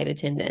the flight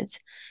attendants.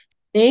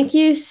 Thank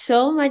you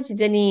so much,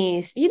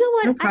 Denise. You know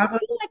what? No I problem.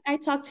 feel like I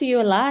talk to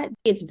you a lot.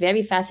 It's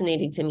very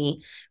fascinating to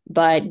me,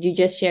 but you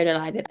just shared a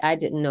lot that I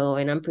didn't know,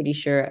 and I'm pretty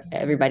sure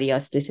everybody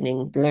else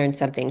listening learned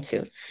something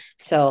too.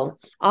 So,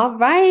 all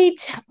right.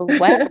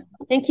 Well,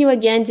 thank you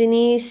again,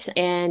 Denise.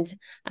 And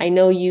I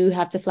know you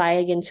have to fly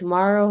again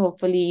tomorrow.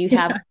 Hopefully, you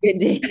have a good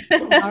day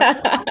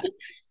tomorrow.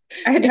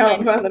 I know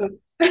I'm a little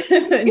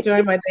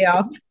enjoying my day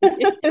off.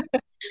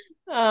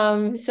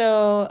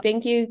 So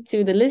thank you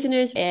to the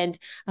listeners, and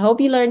I hope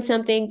you learned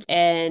something.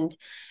 And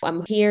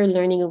I'm here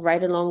learning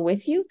right along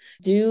with you.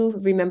 Do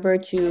remember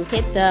to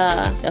hit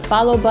the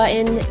follow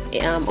button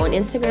on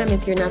Instagram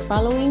if you're not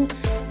following,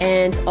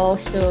 and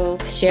also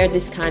share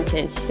this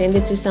content. Send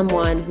it to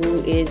someone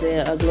who is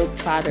a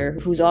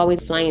globetrotter who's always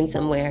flying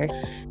somewhere.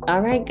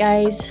 All right,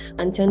 guys.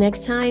 Until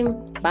next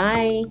time.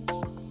 Bye.